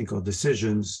technical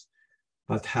decisions,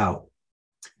 but how.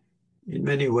 In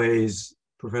many ways,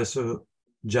 Professor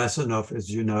Jasanoff, as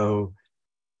you know,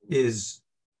 is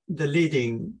the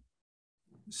leading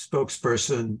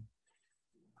spokesperson,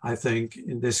 I think,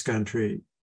 in this country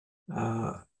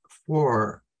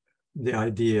for the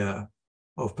idea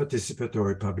of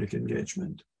participatory public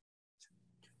engagement.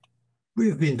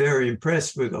 We've been very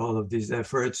impressed with all of these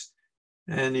efforts,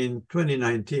 and in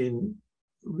 2019,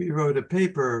 we wrote a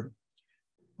paper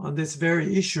on this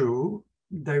very issue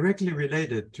directly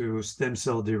related to stem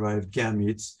cell-derived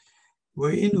gametes,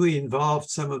 wherein we involved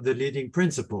some of the leading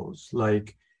principles,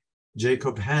 like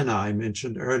Jacob Hanna, I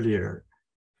mentioned earlier,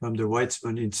 from the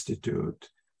Weizmann Institute,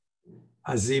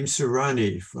 Azim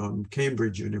Surani from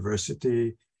Cambridge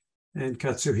University, and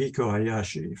Katsuhiko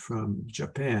Hayashi from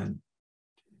Japan.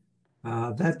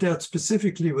 That dealt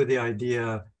specifically with the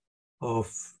idea of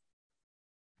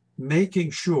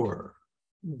making sure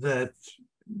that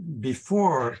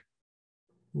before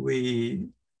we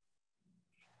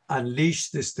unleash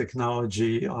this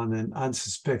technology on an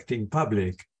unsuspecting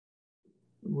public,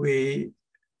 we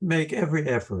make every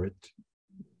effort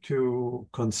to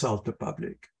consult the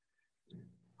public.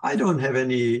 I don't have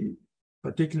any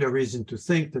particular reason to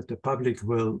think that the public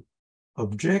will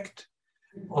object,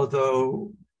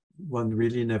 although one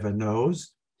really never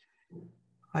knows.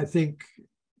 I think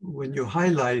when you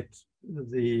highlight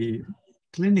the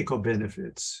clinical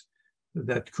benefits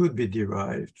that could be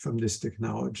derived from this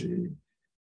technology,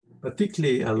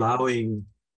 particularly allowing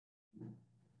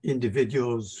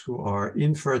individuals who are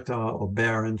infertile or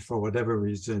barren for whatever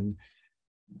reason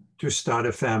to start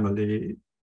a family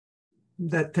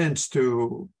that tends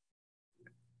to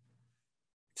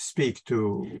speak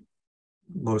to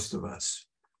most of us.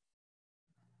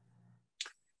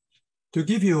 To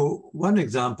give you one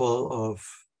example of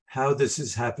how this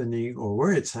is happening or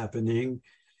where it's happening,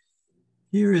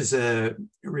 here is a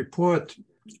report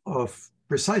of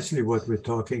precisely what we're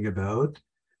talking about,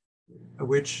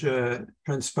 which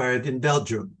transpired in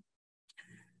Belgium.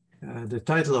 The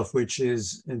title of which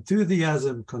is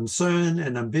Enthusiasm, Concern,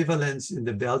 and Ambivalence in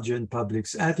the Belgian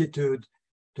Public's Attitude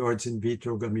Towards In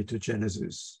Vitro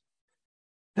Gametogenesis.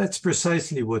 That's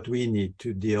precisely what we need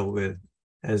to deal with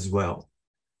as well.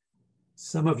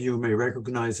 Some of you may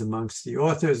recognize amongst the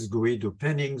authors Guido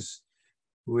Pennings,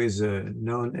 who is a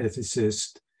known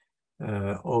ethicist,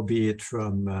 albeit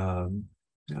from,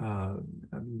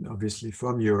 obviously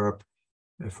from Europe,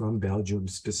 from Belgium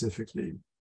specifically.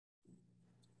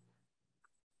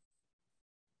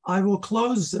 I will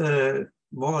close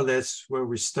more or less where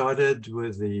we started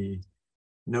with the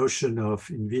notion of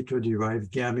in vitro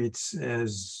derived gametes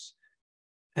as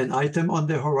an item on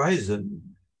the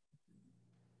horizon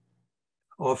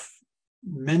of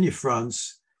many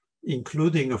fronts,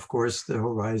 including, of course, the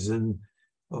horizon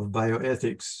of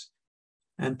bioethics.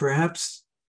 And perhaps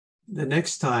the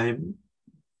next time,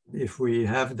 if we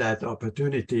have that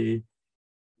opportunity,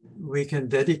 we can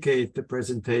dedicate the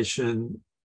presentation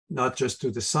not just to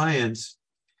the science,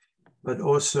 but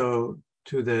also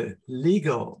to the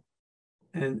legal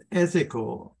and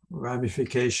ethical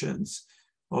ramifications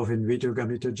of in vitro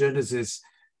gametogenesis,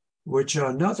 which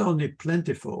are not only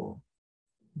plentiful,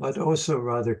 but also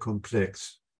rather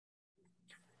complex.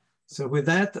 So with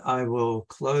that, I will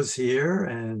close here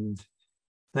and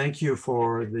thank you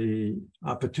for the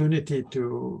opportunity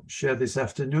to share this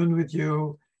afternoon with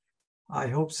you. I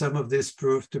hope some of this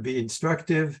proved to be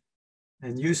instructive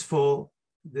and useful.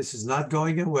 This is not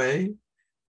going away.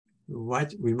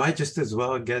 We might just as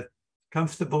well get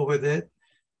comfortable with it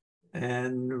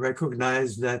and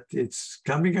recognize that it's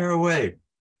coming our way.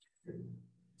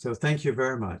 So thank you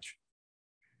very much.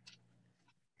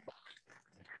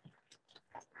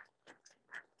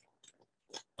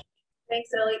 Thanks,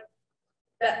 Ellie.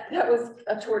 That was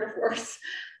a tour de force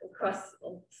across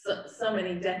so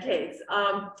many decades.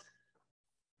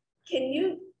 Can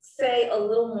you say a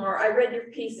little more? I read your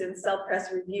piece in Cell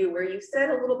Press Review where you said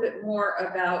a little bit more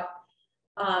about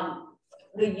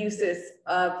the uses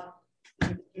of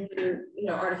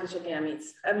artificial gametes.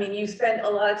 I mean, you spent a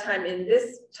lot of time in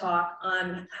this talk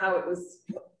on how it was,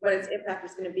 what its impact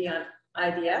was going to be on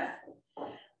IVF,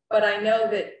 but I know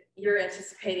that you're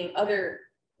anticipating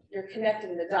you're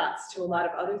connecting the dots to a lot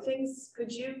of other things. Could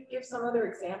you give some other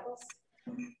examples?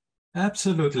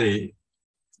 Absolutely.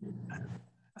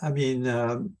 I mean,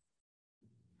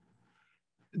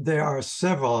 there are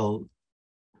several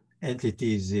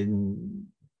entities in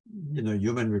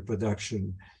human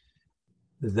reproduction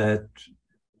that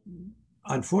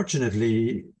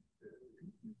unfortunately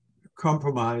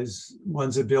compromise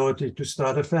one's ability to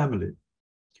start a family.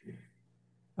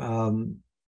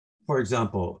 For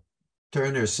example,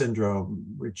 Turner syndrome,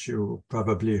 which you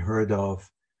probably heard of,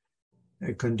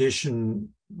 a condition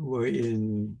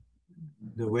wherein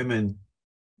the women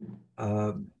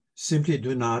simply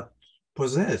do not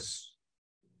possess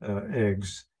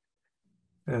eggs,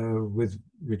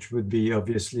 which would be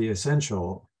obviously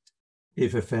essential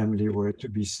if a family were to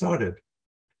be started.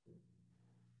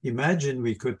 Imagine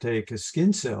we could take a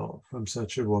skin cell from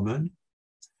such a woman,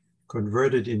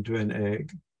 convert it into an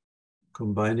egg,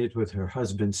 combine it with her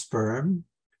husband's sperm,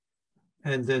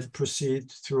 and then proceed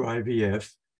through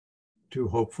IVF to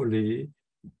hopefully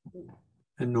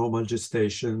a normal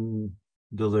gestation,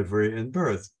 delivery, and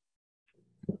birth.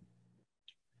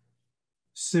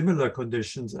 Similar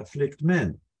conditions afflict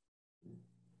men.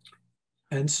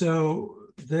 And so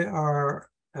there are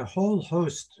a whole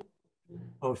host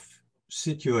of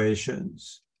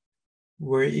situations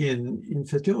wherein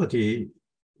infertility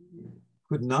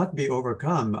could not be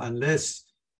overcome unless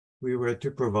we were to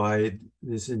provide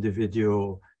this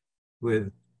individual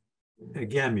with a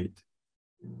gamete.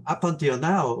 Up until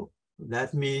now,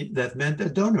 that meant a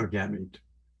donor gamete,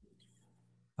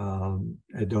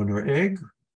 a donor egg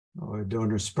or a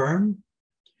donor sperm,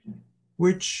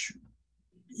 which,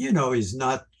 is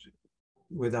not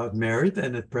without merit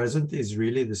and at present is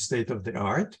really the state of the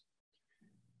art.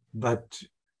 But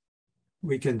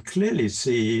we can clearly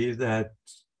see that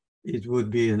it would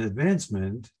be an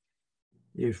advancement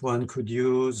if one could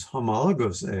use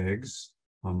homologous eggs,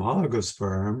 homologous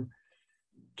sperm,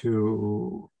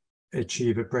 to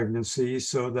achieve a pregnancy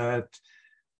so that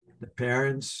the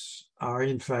parents are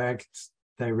in fact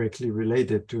directly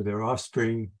related to their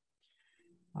offspring,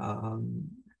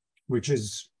 which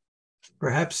is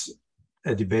perhaps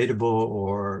a debatable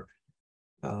or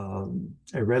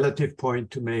a relative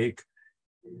point to make.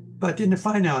 But in the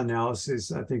final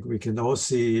analysis, I think we can all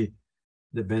see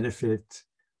the benefit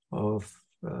of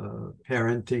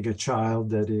parenting a child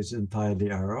that is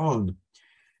entirely our own.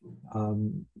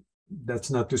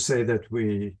 That's not to say that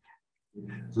we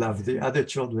love the other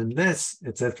children less,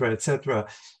 etc., etc.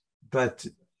 But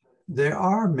there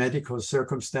are medical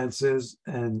circumstances,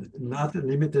 and not a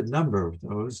limited number of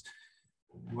those,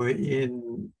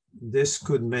 wherein this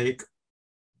could make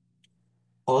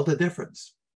all the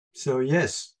difference. So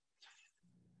yes,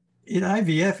 in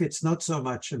IVF, it's not so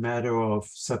much a matter of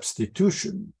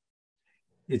substitution.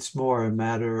 It's more a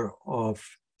matter of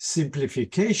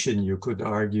simplification, you could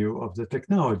argue, of the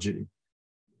technology.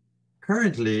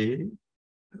 Currently,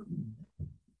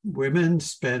 women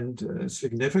spend a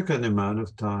significant amount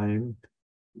of time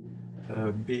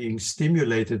being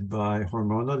stimulated by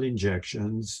hormonal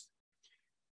injections,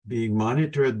 being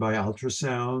monitored by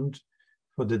ultrasound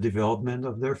for the development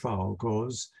of their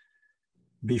follicles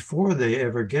before they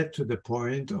ever get to the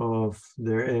point of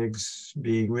their eggs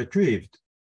being retrieved.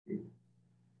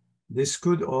 This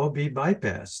could all be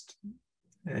bypassed,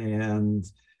 and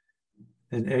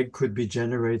an egg could be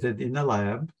generated in a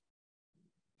lab,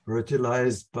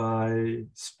 fertilized by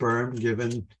sperm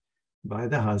given by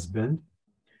the husband,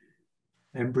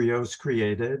 embryos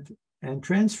created and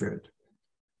transferred.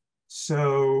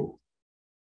 So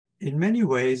in many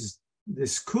ways,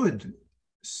 this could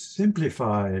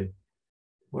simplify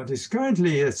what is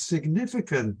currently a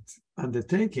significant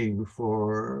undertaking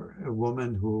for a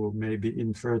woman who may be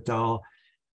infertile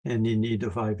and in need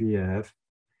of IVF.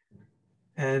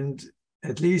 And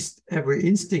at least every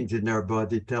instinct in our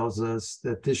body tells us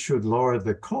that this should lower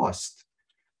the cost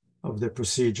of the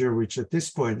procedure, which at this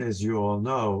point, as you all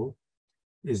know,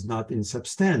 is not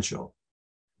insubstantial.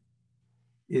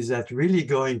 Is that really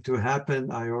going to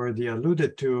happen? I already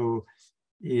alluded to,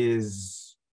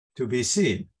 is to be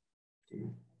seen.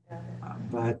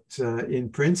 But in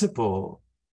principle,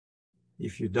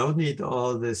 if you don't need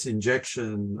all this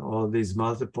injection, all these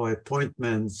multiple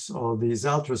appointments, all these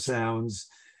ultrasounds,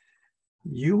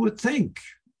 you would think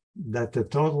that the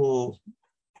total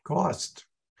cost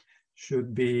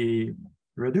should be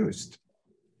reduced.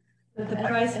 But the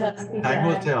price must be Time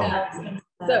will tell.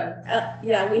 So,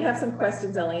 yeah, we have some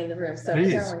questions, Ellie, in the room. So,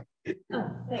 Please. Carolyn.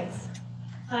 Oh, thanks.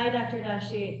 Hi, Dr.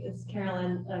 Dashi. This is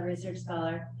Carolyn, a research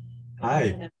scholar.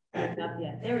 Hi.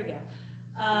 Yeah, there we go.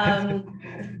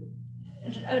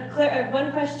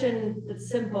 One question that's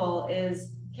simple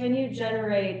is, can you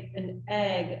generate an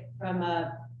egg from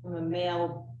a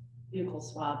male buccal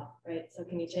swab, right? So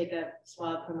can you take a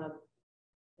swab from a,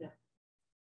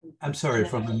 I'm sorry,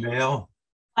 from a male?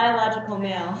 Biological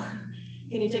male.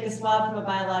 Can you take a swab from a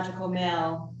biological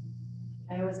male?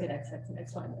 I always get XX and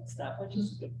XY mixed up, which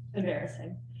is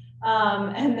embarrassing.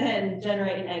 And then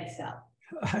generate an egg cell.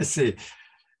 I see.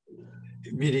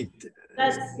 Meaning,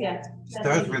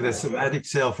 start with a somatic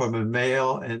cell from a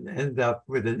male and end up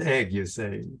with an egg, you're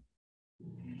saying?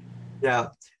 Yeah.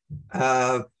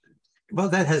 Well,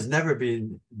 that has never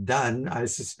been done. I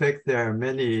suspect there are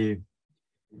many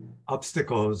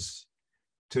obstacles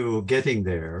to getting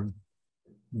there,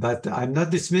 but I'm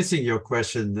not dismissing your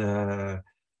question out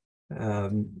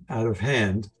of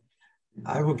hand.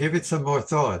 I will give it some more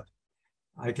thought.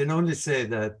 I can only say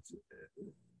that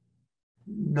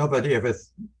nobody ever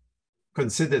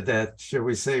considered that, shall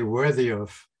we say, worthy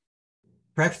of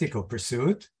practical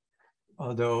pursuit,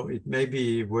 although it may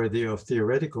be worthy of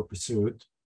theoretical pursuit.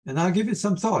 And I'll give it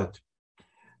some thought.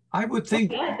 I would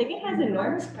think. Yeah, I think it has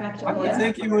enormous practical. I would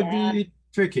think it would be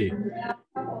tricky.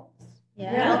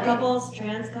 Yeah, couples,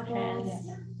 trans couples.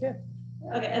 Yeah.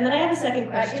 Okay, and then I have a second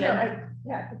question. I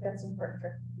think that's important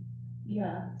to be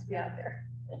out there.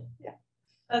 Yeah.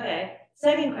 Okay,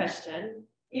 second question.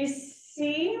 You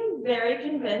seem very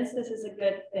convinced this is a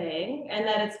good thing and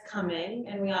that it's coming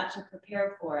and we ought to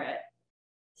prepare for it.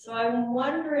 So I'm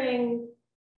wondering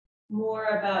more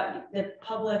about the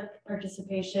public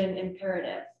participation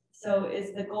imperative. So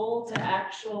is the goal to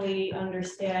actually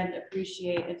understand,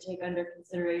 appreciate, and take under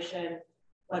consideration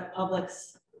what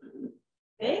publics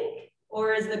think?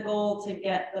 Or is the goal to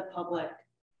get the public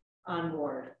on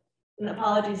board? And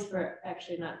apologies for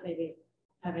actually not maybe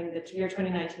having your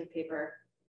 2019 paper.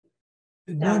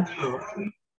 No,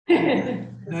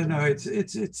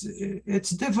 it's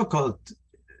difficult,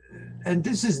 and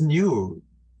this is new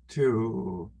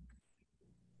to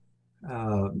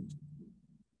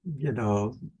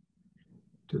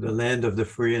to the land of the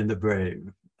free and the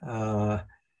brave.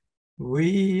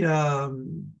 We are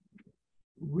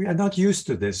not used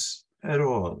to this at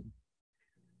all.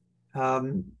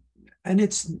 And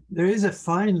there is a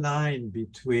fine line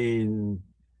between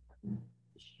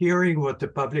hearing what the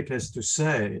public has to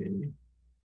say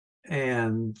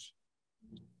and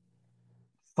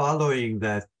following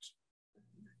that,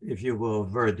 if you will,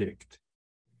 verdict.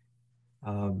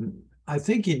 I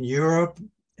think in Europe,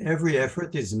 every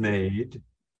effort is made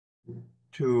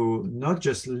to not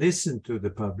just listen to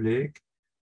the public,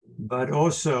 but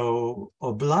also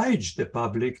oblige the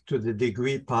public to the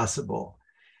degree possible.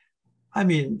 I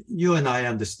mean, you and I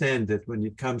understand that when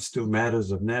it comes to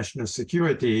matters of national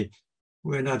security,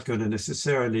 we're not going to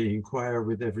necessarily inquire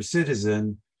with every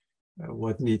citizen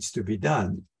what needs to be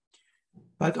done.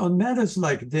 But on matters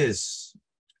like this,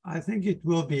 I think it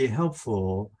will be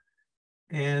helpful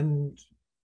and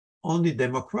only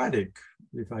democratic,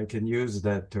 if I can use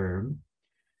that term,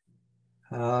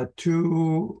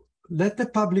 to let the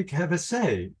public have a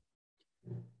say.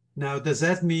 Now, does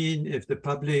that mean if the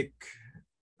public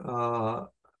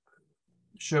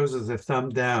shows us a thumb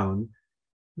down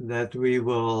that we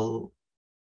will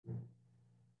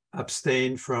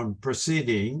abstain from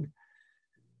proceeding?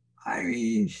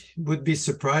 I would be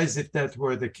surprised if that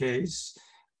were the case.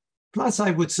 Plus,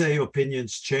 I would say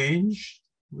opinions change.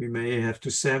 We may have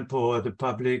to sample the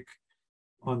public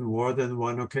on more than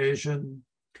one occasion.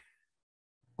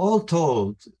 All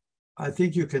told, I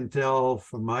think you can tell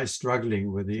from my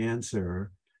struggling with the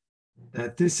answer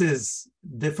that this is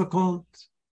difficult,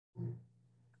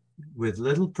 with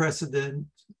little precedent,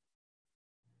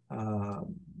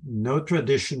 no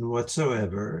tradition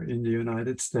whatsoever in the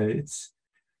United States,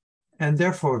 and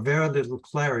therefore very little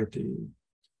clarity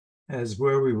as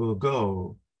where we will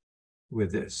go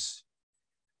with this.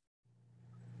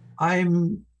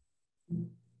 I'm,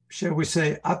 shall we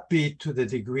say, upbeat to the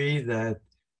degree that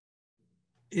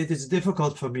it is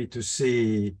difficult for me to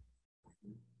see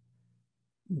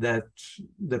that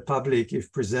the public,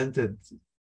 if presented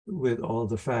with all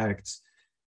the facts,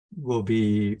 will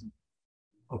be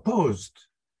opposed.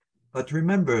 But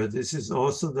remember, this is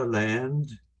also the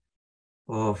land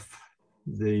of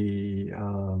the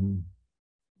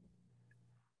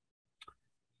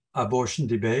abortion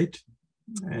debate,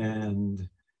 and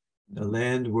the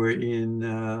land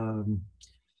wherein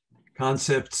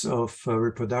concepts of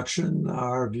reproduction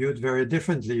are viewed very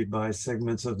differently by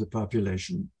segments of the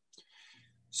population.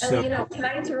 So, can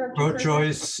I interrupt you?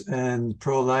 Pro-choice and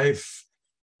pro-life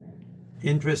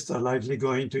interests are likely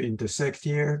going to intersect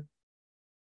here.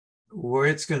 Where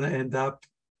it's going to end up,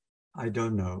 I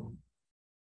don't know.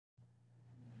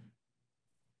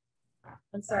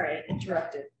 I'm sorry, I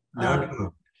interrupted.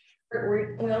 No.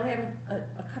 We only have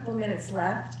a couple minutes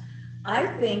left. I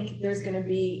think there's going to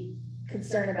be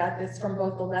concern about this from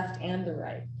both the left and the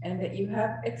right, and that you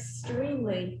have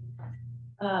extremely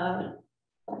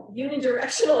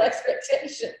unidirectional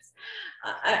expectations.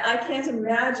 I can't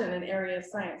imagine an area of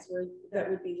science where that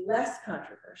would be less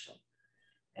controversial.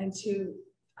 And to,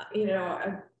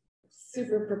 a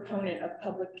super proponent of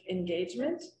public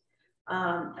engagement,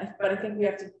 but I think we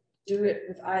have to do it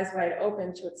with eyes wide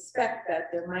open to expect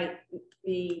that there might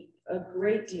be a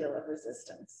great deal of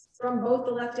resistance from both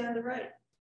the left and the right.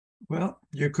 Well,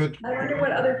 you could. I wonder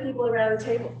what other people around the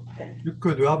table think. You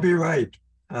could well be right.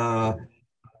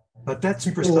 But that's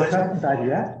precisely.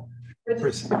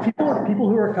 People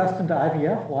who are accustomed to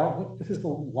IVF, this is the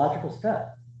logical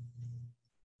step.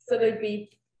 So they'd be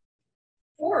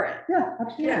for it. Yeah,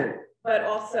 absolutely. Yeah, but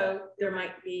also there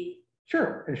might be.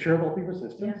 Sure, and sure there'll be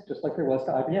resistance, just like there was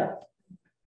to IVF.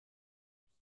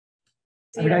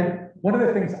 I mean, one of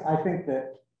the things I think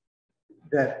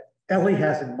that Ellie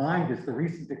has in mind is the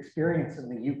recent experience in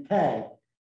the UK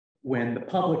when the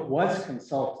public was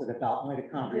consulted about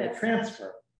mitochondrial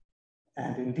transfer.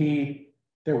 And indeed,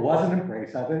 there was an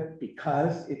embrace of it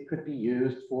because it could be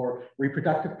used for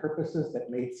reproductive purposes that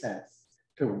made sense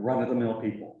to run-of-the-mill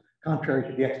people, contrary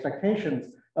to the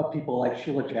expectations of people like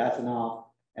Sheila Jasanoff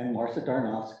and Marcia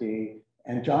Darnowski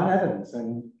and John Evans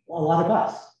and a lot of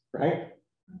us, right?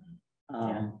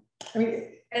 I mean,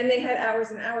 and they had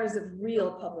hours and hours of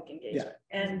real public engagement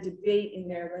and debate in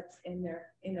their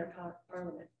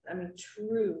parliament. I mean,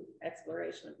 true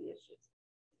exploration of the issues.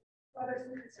 Well, there's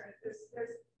some concern. There's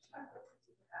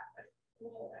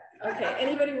okay.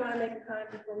 Anybody want to make a comment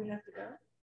before we have to go?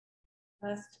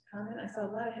 Last comment. I saw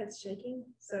a lot of heads shaking,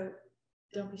 so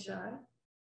don't be shy.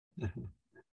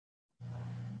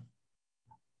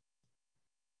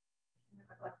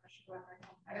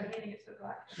 I got a meeting at 2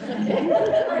 o'clock. I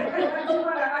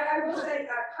will say,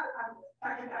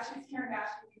 Dr. Ashley's Karen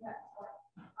Ashley, we met before.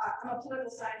 I'm a political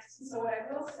scientist, and so what I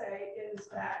will say is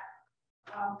that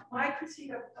my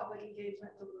critique of public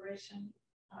engagement deliberation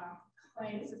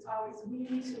claims, it's always we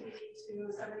need to,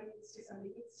 somebody needs to,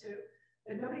 somebody needs to,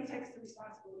 but nobody takes the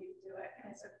responsibility to do it.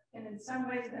 And in some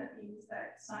ways that means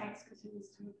that science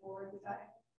continues to move forward without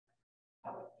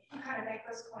public. You kind of make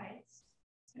those claims,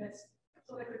 and it's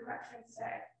politically correct thing to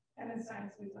say, and then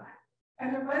science moves on.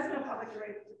 And there was no public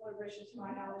deliberation, to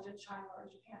my knowledge, in China or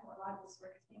Japan, where a lot of this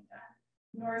work is being done,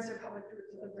 nor is there public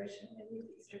deliberation in many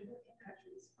Eastern European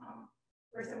countries,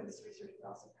 where some of this research is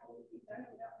also probably being done.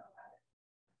 We don't know about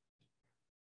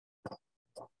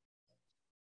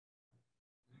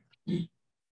it.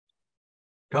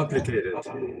 Complicated.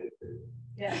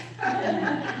 Yeah.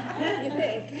 You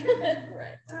think?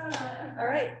 Right. All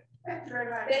right. Thank you very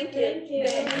much. Thank you.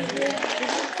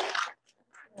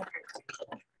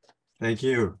 Thank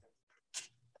you.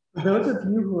 For those of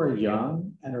you who are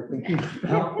young and are thinking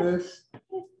about this,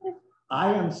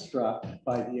 I am struck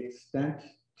by the extent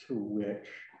to which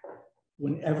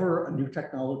whenever a new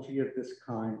technology of this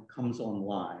kind comes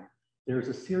online, there's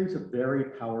a series of very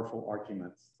powerful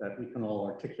arguments that we can all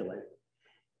articulate.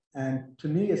 And to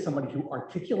me, as somebody who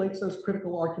articulates those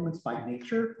critical arguments by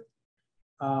nature,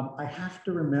 I have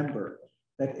to remember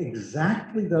that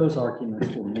exactly those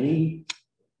arguments were made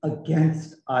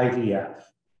against IVF.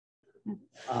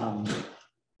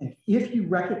 And if you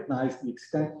recognize the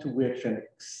extent to which and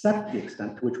accept the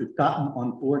extent to which we've gotten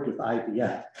on board with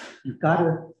IVF, you've got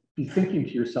to be thinking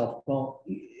to yourself, well,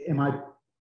 am I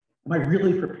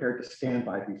really prepared to stand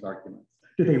by these arguments?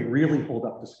 Do they really hold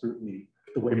up to scrutiny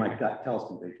the way my gut tells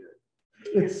me they do?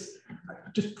 It's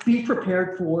just be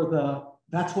prepared for the,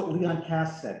 that's what Leon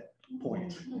Cass said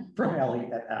point from Ellie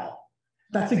et al.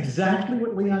 That's exactly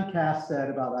what Leon Cass said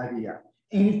about IVF.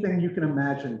 Anything you can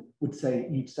imagine you'd say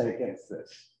against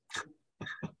this.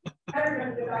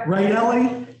 Right,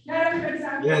 Ellie? Not everybody's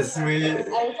on board. Yes, we. I was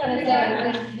going to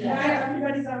say, not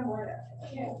everybody's on board.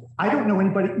 Yeah. I don't know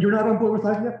anybody, you're not on board with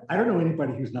IVF? I don't know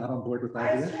anybody who's not on board with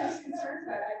I was IVF. concerned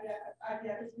about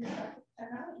IVF is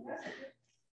technology. Yes,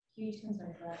 Huge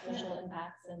concerns about social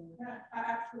impacts and. yeah,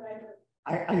 absolutely.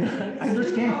 I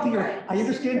understand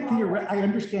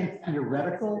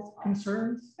theoretical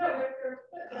concerns.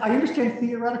 I understand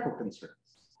theoretical concerns.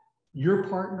 Your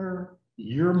partner,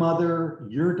 your mother,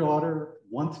 your daughter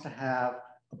wants to have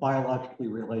a biologically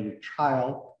related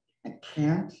child and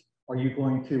can't. Are you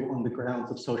going to, on the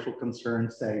grounds of social concern,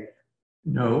 say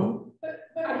no? But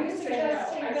are you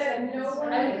suggesting that no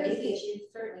one is?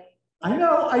 Certainly. I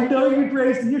know you'd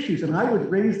raise the issues, and I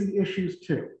would raise the issues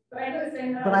too. But I would say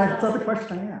no. But I have another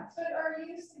question I asked. But are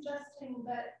you suggesting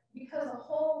that because a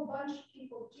whole bunch of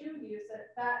people do use it,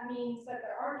 that means that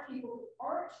there aren't people who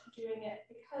aren't doing it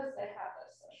because they have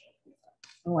those social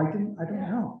concerns? Oh, I don't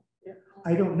know.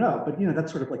 I don't know, but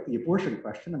that's sort of like the abortion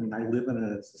question. I mean, I live in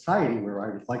a society where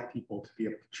I would like people to be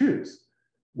able to choose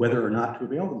whether or not to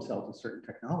avail themselves of certain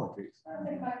technologies. I don't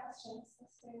think my question is the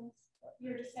same as what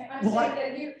you're just saying. I'm saying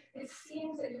that it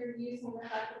seems that you're using the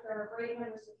fact that there are great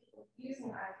numbers of people using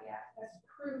IVF as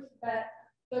proof that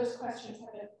those questions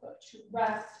have been put to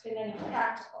rest in any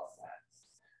practical sense.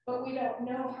 But we don't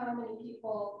know how many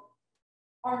people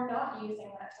are not using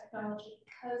that technology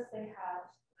because they have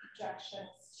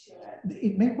objections to it.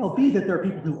 It may well be that there are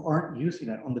people who aren't using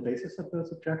it on the basis of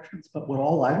those objections, but what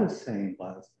all I was saying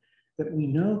was that we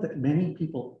know that many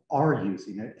people are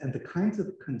using it, and the kinds of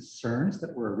concerns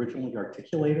that were originally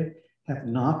articulated have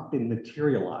not been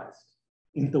materialized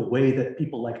in the way that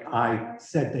people like I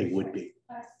said they would be.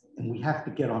 And we have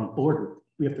to get on board,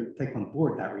 we have to take on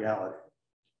board that reality.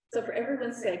 So for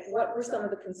everyone's sake, what were some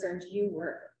of the concerns you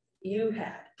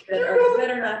had that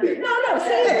are not here? No,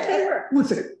 say it. They were.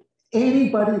 Listen,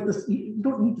 anybody at this, you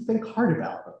don't need to think hard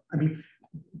about them. I mean,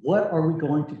 what are we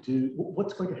going to do?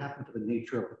 What's going to happen to the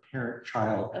nature of the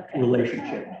parent-child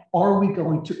relationship? Are we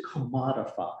going to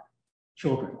commodify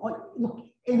children? Look,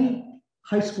 any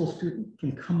high school student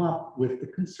can come up with the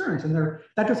concerns, and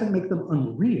that doesn't make them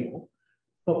unreal,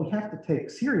 but we have to take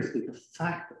seriously the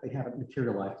fact that they haven't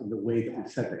materialized in the way that we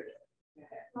said they did.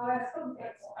 Well, that's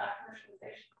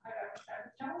commercialization.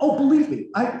 Oh, believe me,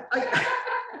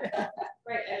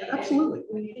 Right. absolutely.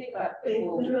 When you think about They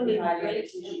literally grade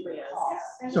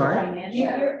embryos. Sorry?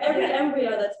 Every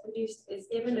embryo that's produced is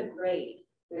given a grade.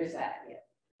 There's that, yeah.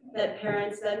 That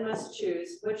parents then must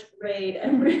choose which grade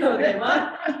embryo they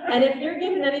want. And if you're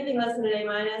given anything less than an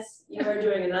A-, you are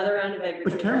doing another round of egg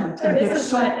But Karen, retrieval. This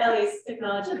is what Ellie's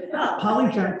technology developed.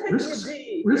 Polygenic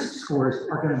risk scores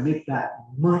are going to make that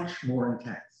much more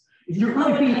intense. You're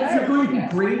going to be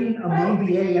grading among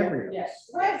the A embryos. Yes.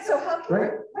 Right, so how can,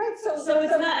 Right. So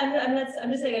it's not,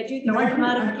 I'm just saying, I do think No, I that agree. I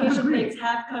modification agree. things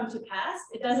have come to pass.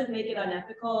 It doesn't make it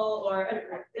unethical or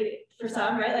for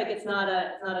some, right? Like it's not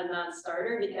a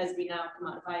non-starter because we now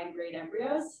commodify and grade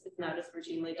embryos. It's now just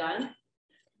routinely done.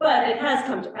 But it has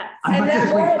come to pass. And that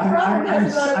moral problem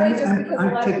hasn't gone away just because a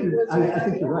lot of people are doing I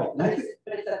think you're right. But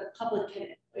it's a public,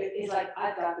 it's like,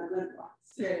 I've got the good ones.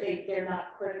 They're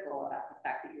not critical about the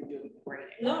fact that you're doing the grading.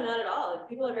 No, not at all.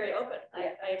 People are very open.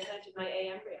 I implanted my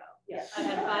A embryo. Yes. I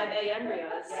had 5 A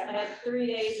embryos. I had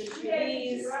 3 A's and 2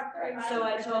 B's. So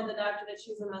I told the doctor to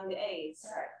choose among the A's.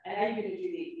 Right. And now you're going to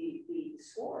do the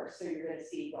scores, so you're going to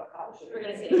see what college We're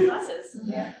going to see A pluses.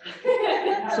 Yeah.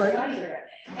 So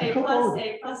A plus,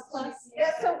 A plus plus.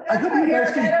 Yeah, so that's why,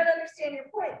 Eric, I don't understand your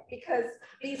point, because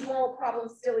these moral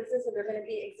problems still exist and they're gonna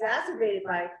be exacerbated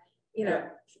by, you know,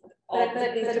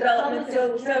 these developments.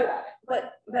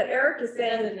 But Eric is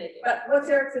saying, but what's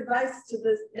Eric's advice to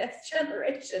the next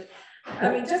generation? I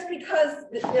mean, just because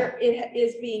it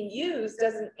is being used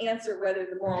doesn't answer whether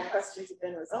the moral questions have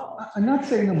been resolved. I'm not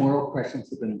saying the moral questions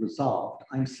have been resolved.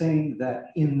 I'm saying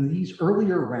that in these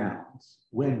earlier rounds,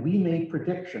 when we made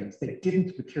predictions, they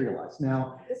didn't materialize.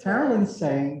 Now, Carolyn's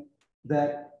saying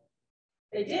that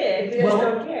They did. They just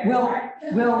don't care.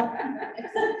 well,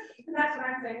 That's what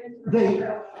I'm saying.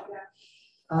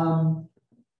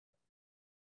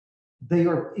 they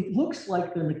are, it looks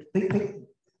like again,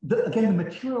 the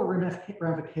material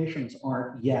ramifications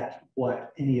aren't yet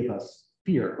what any of us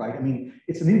fear, right? I mean,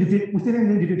 it's an individual within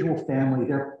an individual family,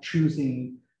 they're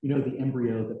choosing, the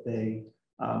embryo that they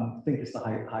think is the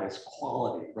highest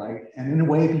quality, right? And in a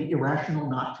way, be irrational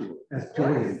not to, as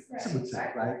Julian would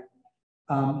say, right?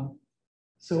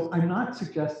 So I'm not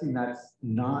suggesting that's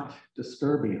not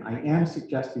disturbing. I am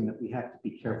suggesting that we have to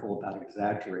be careful about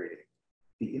exaggerating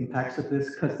the impacts of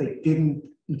this because they didn't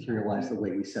materialize the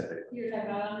way we said they would. You're talking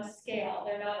about on a scale.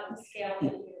 They're not on the scale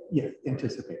that you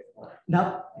Anticipate.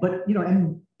 Now, but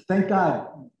and thank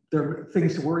God there are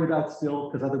things to worry about still,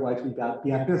 because otherwise we've got to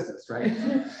be on business, right?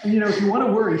 And if you want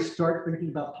to worry, start thinking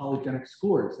about polygenic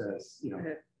scores as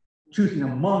choosing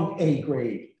among A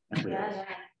grade embryos. Yeah.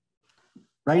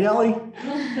 Right, Ellie?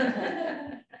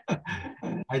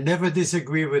 I never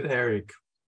disagree with Eric.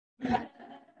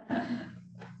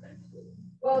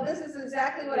 Well, this is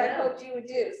exactly what I hoped you would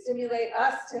do, stimulate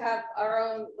us to have our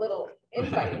own little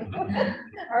infighting,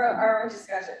 our own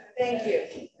discussion. Thank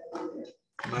you.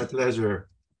 My pleasure.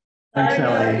 Thanks,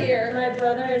 Ellie. Here, my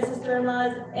brother and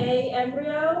sister-in-law's A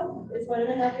embryo is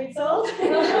 1.5 weeks old.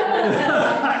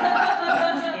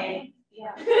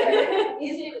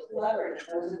 Isn't it clever that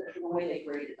those are the way they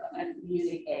graded them and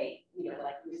using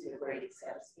like using a grading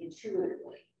steps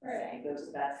intuitively? Right. Those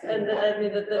are that's And I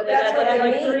mean, That's what they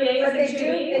they like 3 A's but they and 2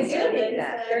 do B's. need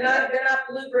that. They're not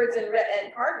bluebirds and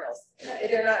cardinals.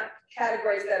 They're not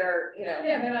categories that are, Yeah,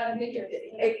 they're not ambiguous.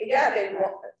 they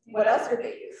won't. What else would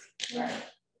they use? Right.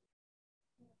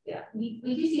 Yeah, we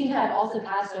do seem to have also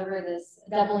passed over this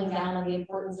doubling down on the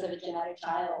importance of a genetic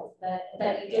child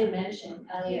that you did mention,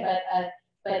 Ellie,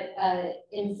 but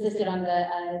insisted on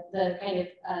the kind of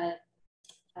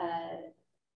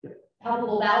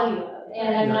palpable value of,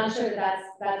 and I'm not sure that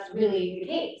that's really the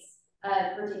case,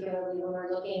 particularly when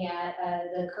we're looking at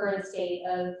the current state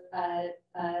of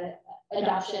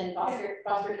adoption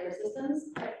foster care systems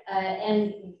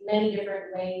and many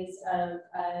different ways of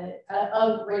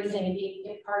raising and being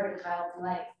a part of a child's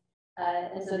life.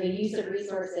 And so the use of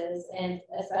resources and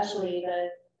especially the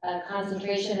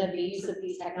concentration of the use of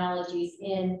these technologies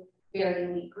in very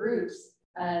elite groups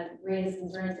raises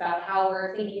concerns about how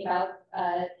we're thinking about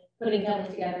putting them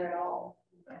together at all.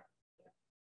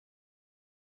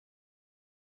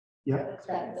 Yep.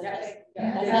 That's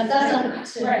not the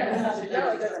question. Right. That's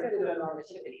good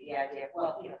normativity. The idea,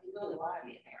 well, if you really want to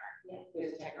be a parent,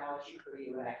 there's a technology for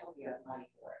you, and I hope you have money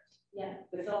for it. Yeah.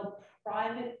 The film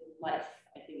Private Life,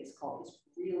 I think it's called, is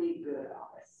really good on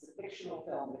this. It's a fictional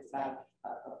film. It's about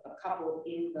a couple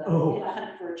in the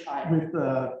hunt for a child. With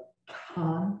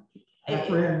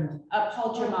Catherine.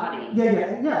 Paul Giamatti.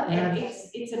 Yeah. And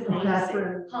it's amazing.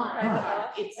 Catherine.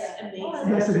 It's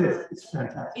amazing. Yes, it is. It's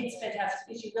fantastic. It's fantastic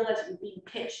because you realize you're being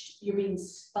pitched, you're being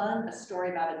spun a story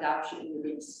about adoption, and you're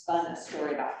being spun a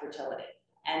story about fertility.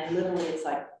 And literally it's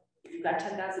like, if you've got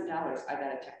 $10,000, I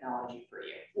got a technology for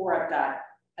you, or I've got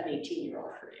an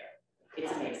 18-year-old for you.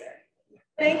 It's amazing.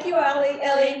 Thank you, Ellie.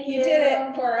 Ellie, you did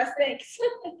it for us. Thanks.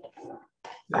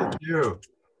 Thank you.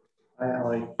 Hi,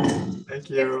 Ellie. Thank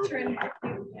you.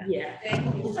 Yeah.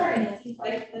 Thank you. Sorry.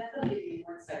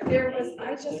 There was,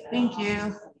 I just. Thank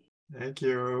you. Thank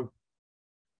you.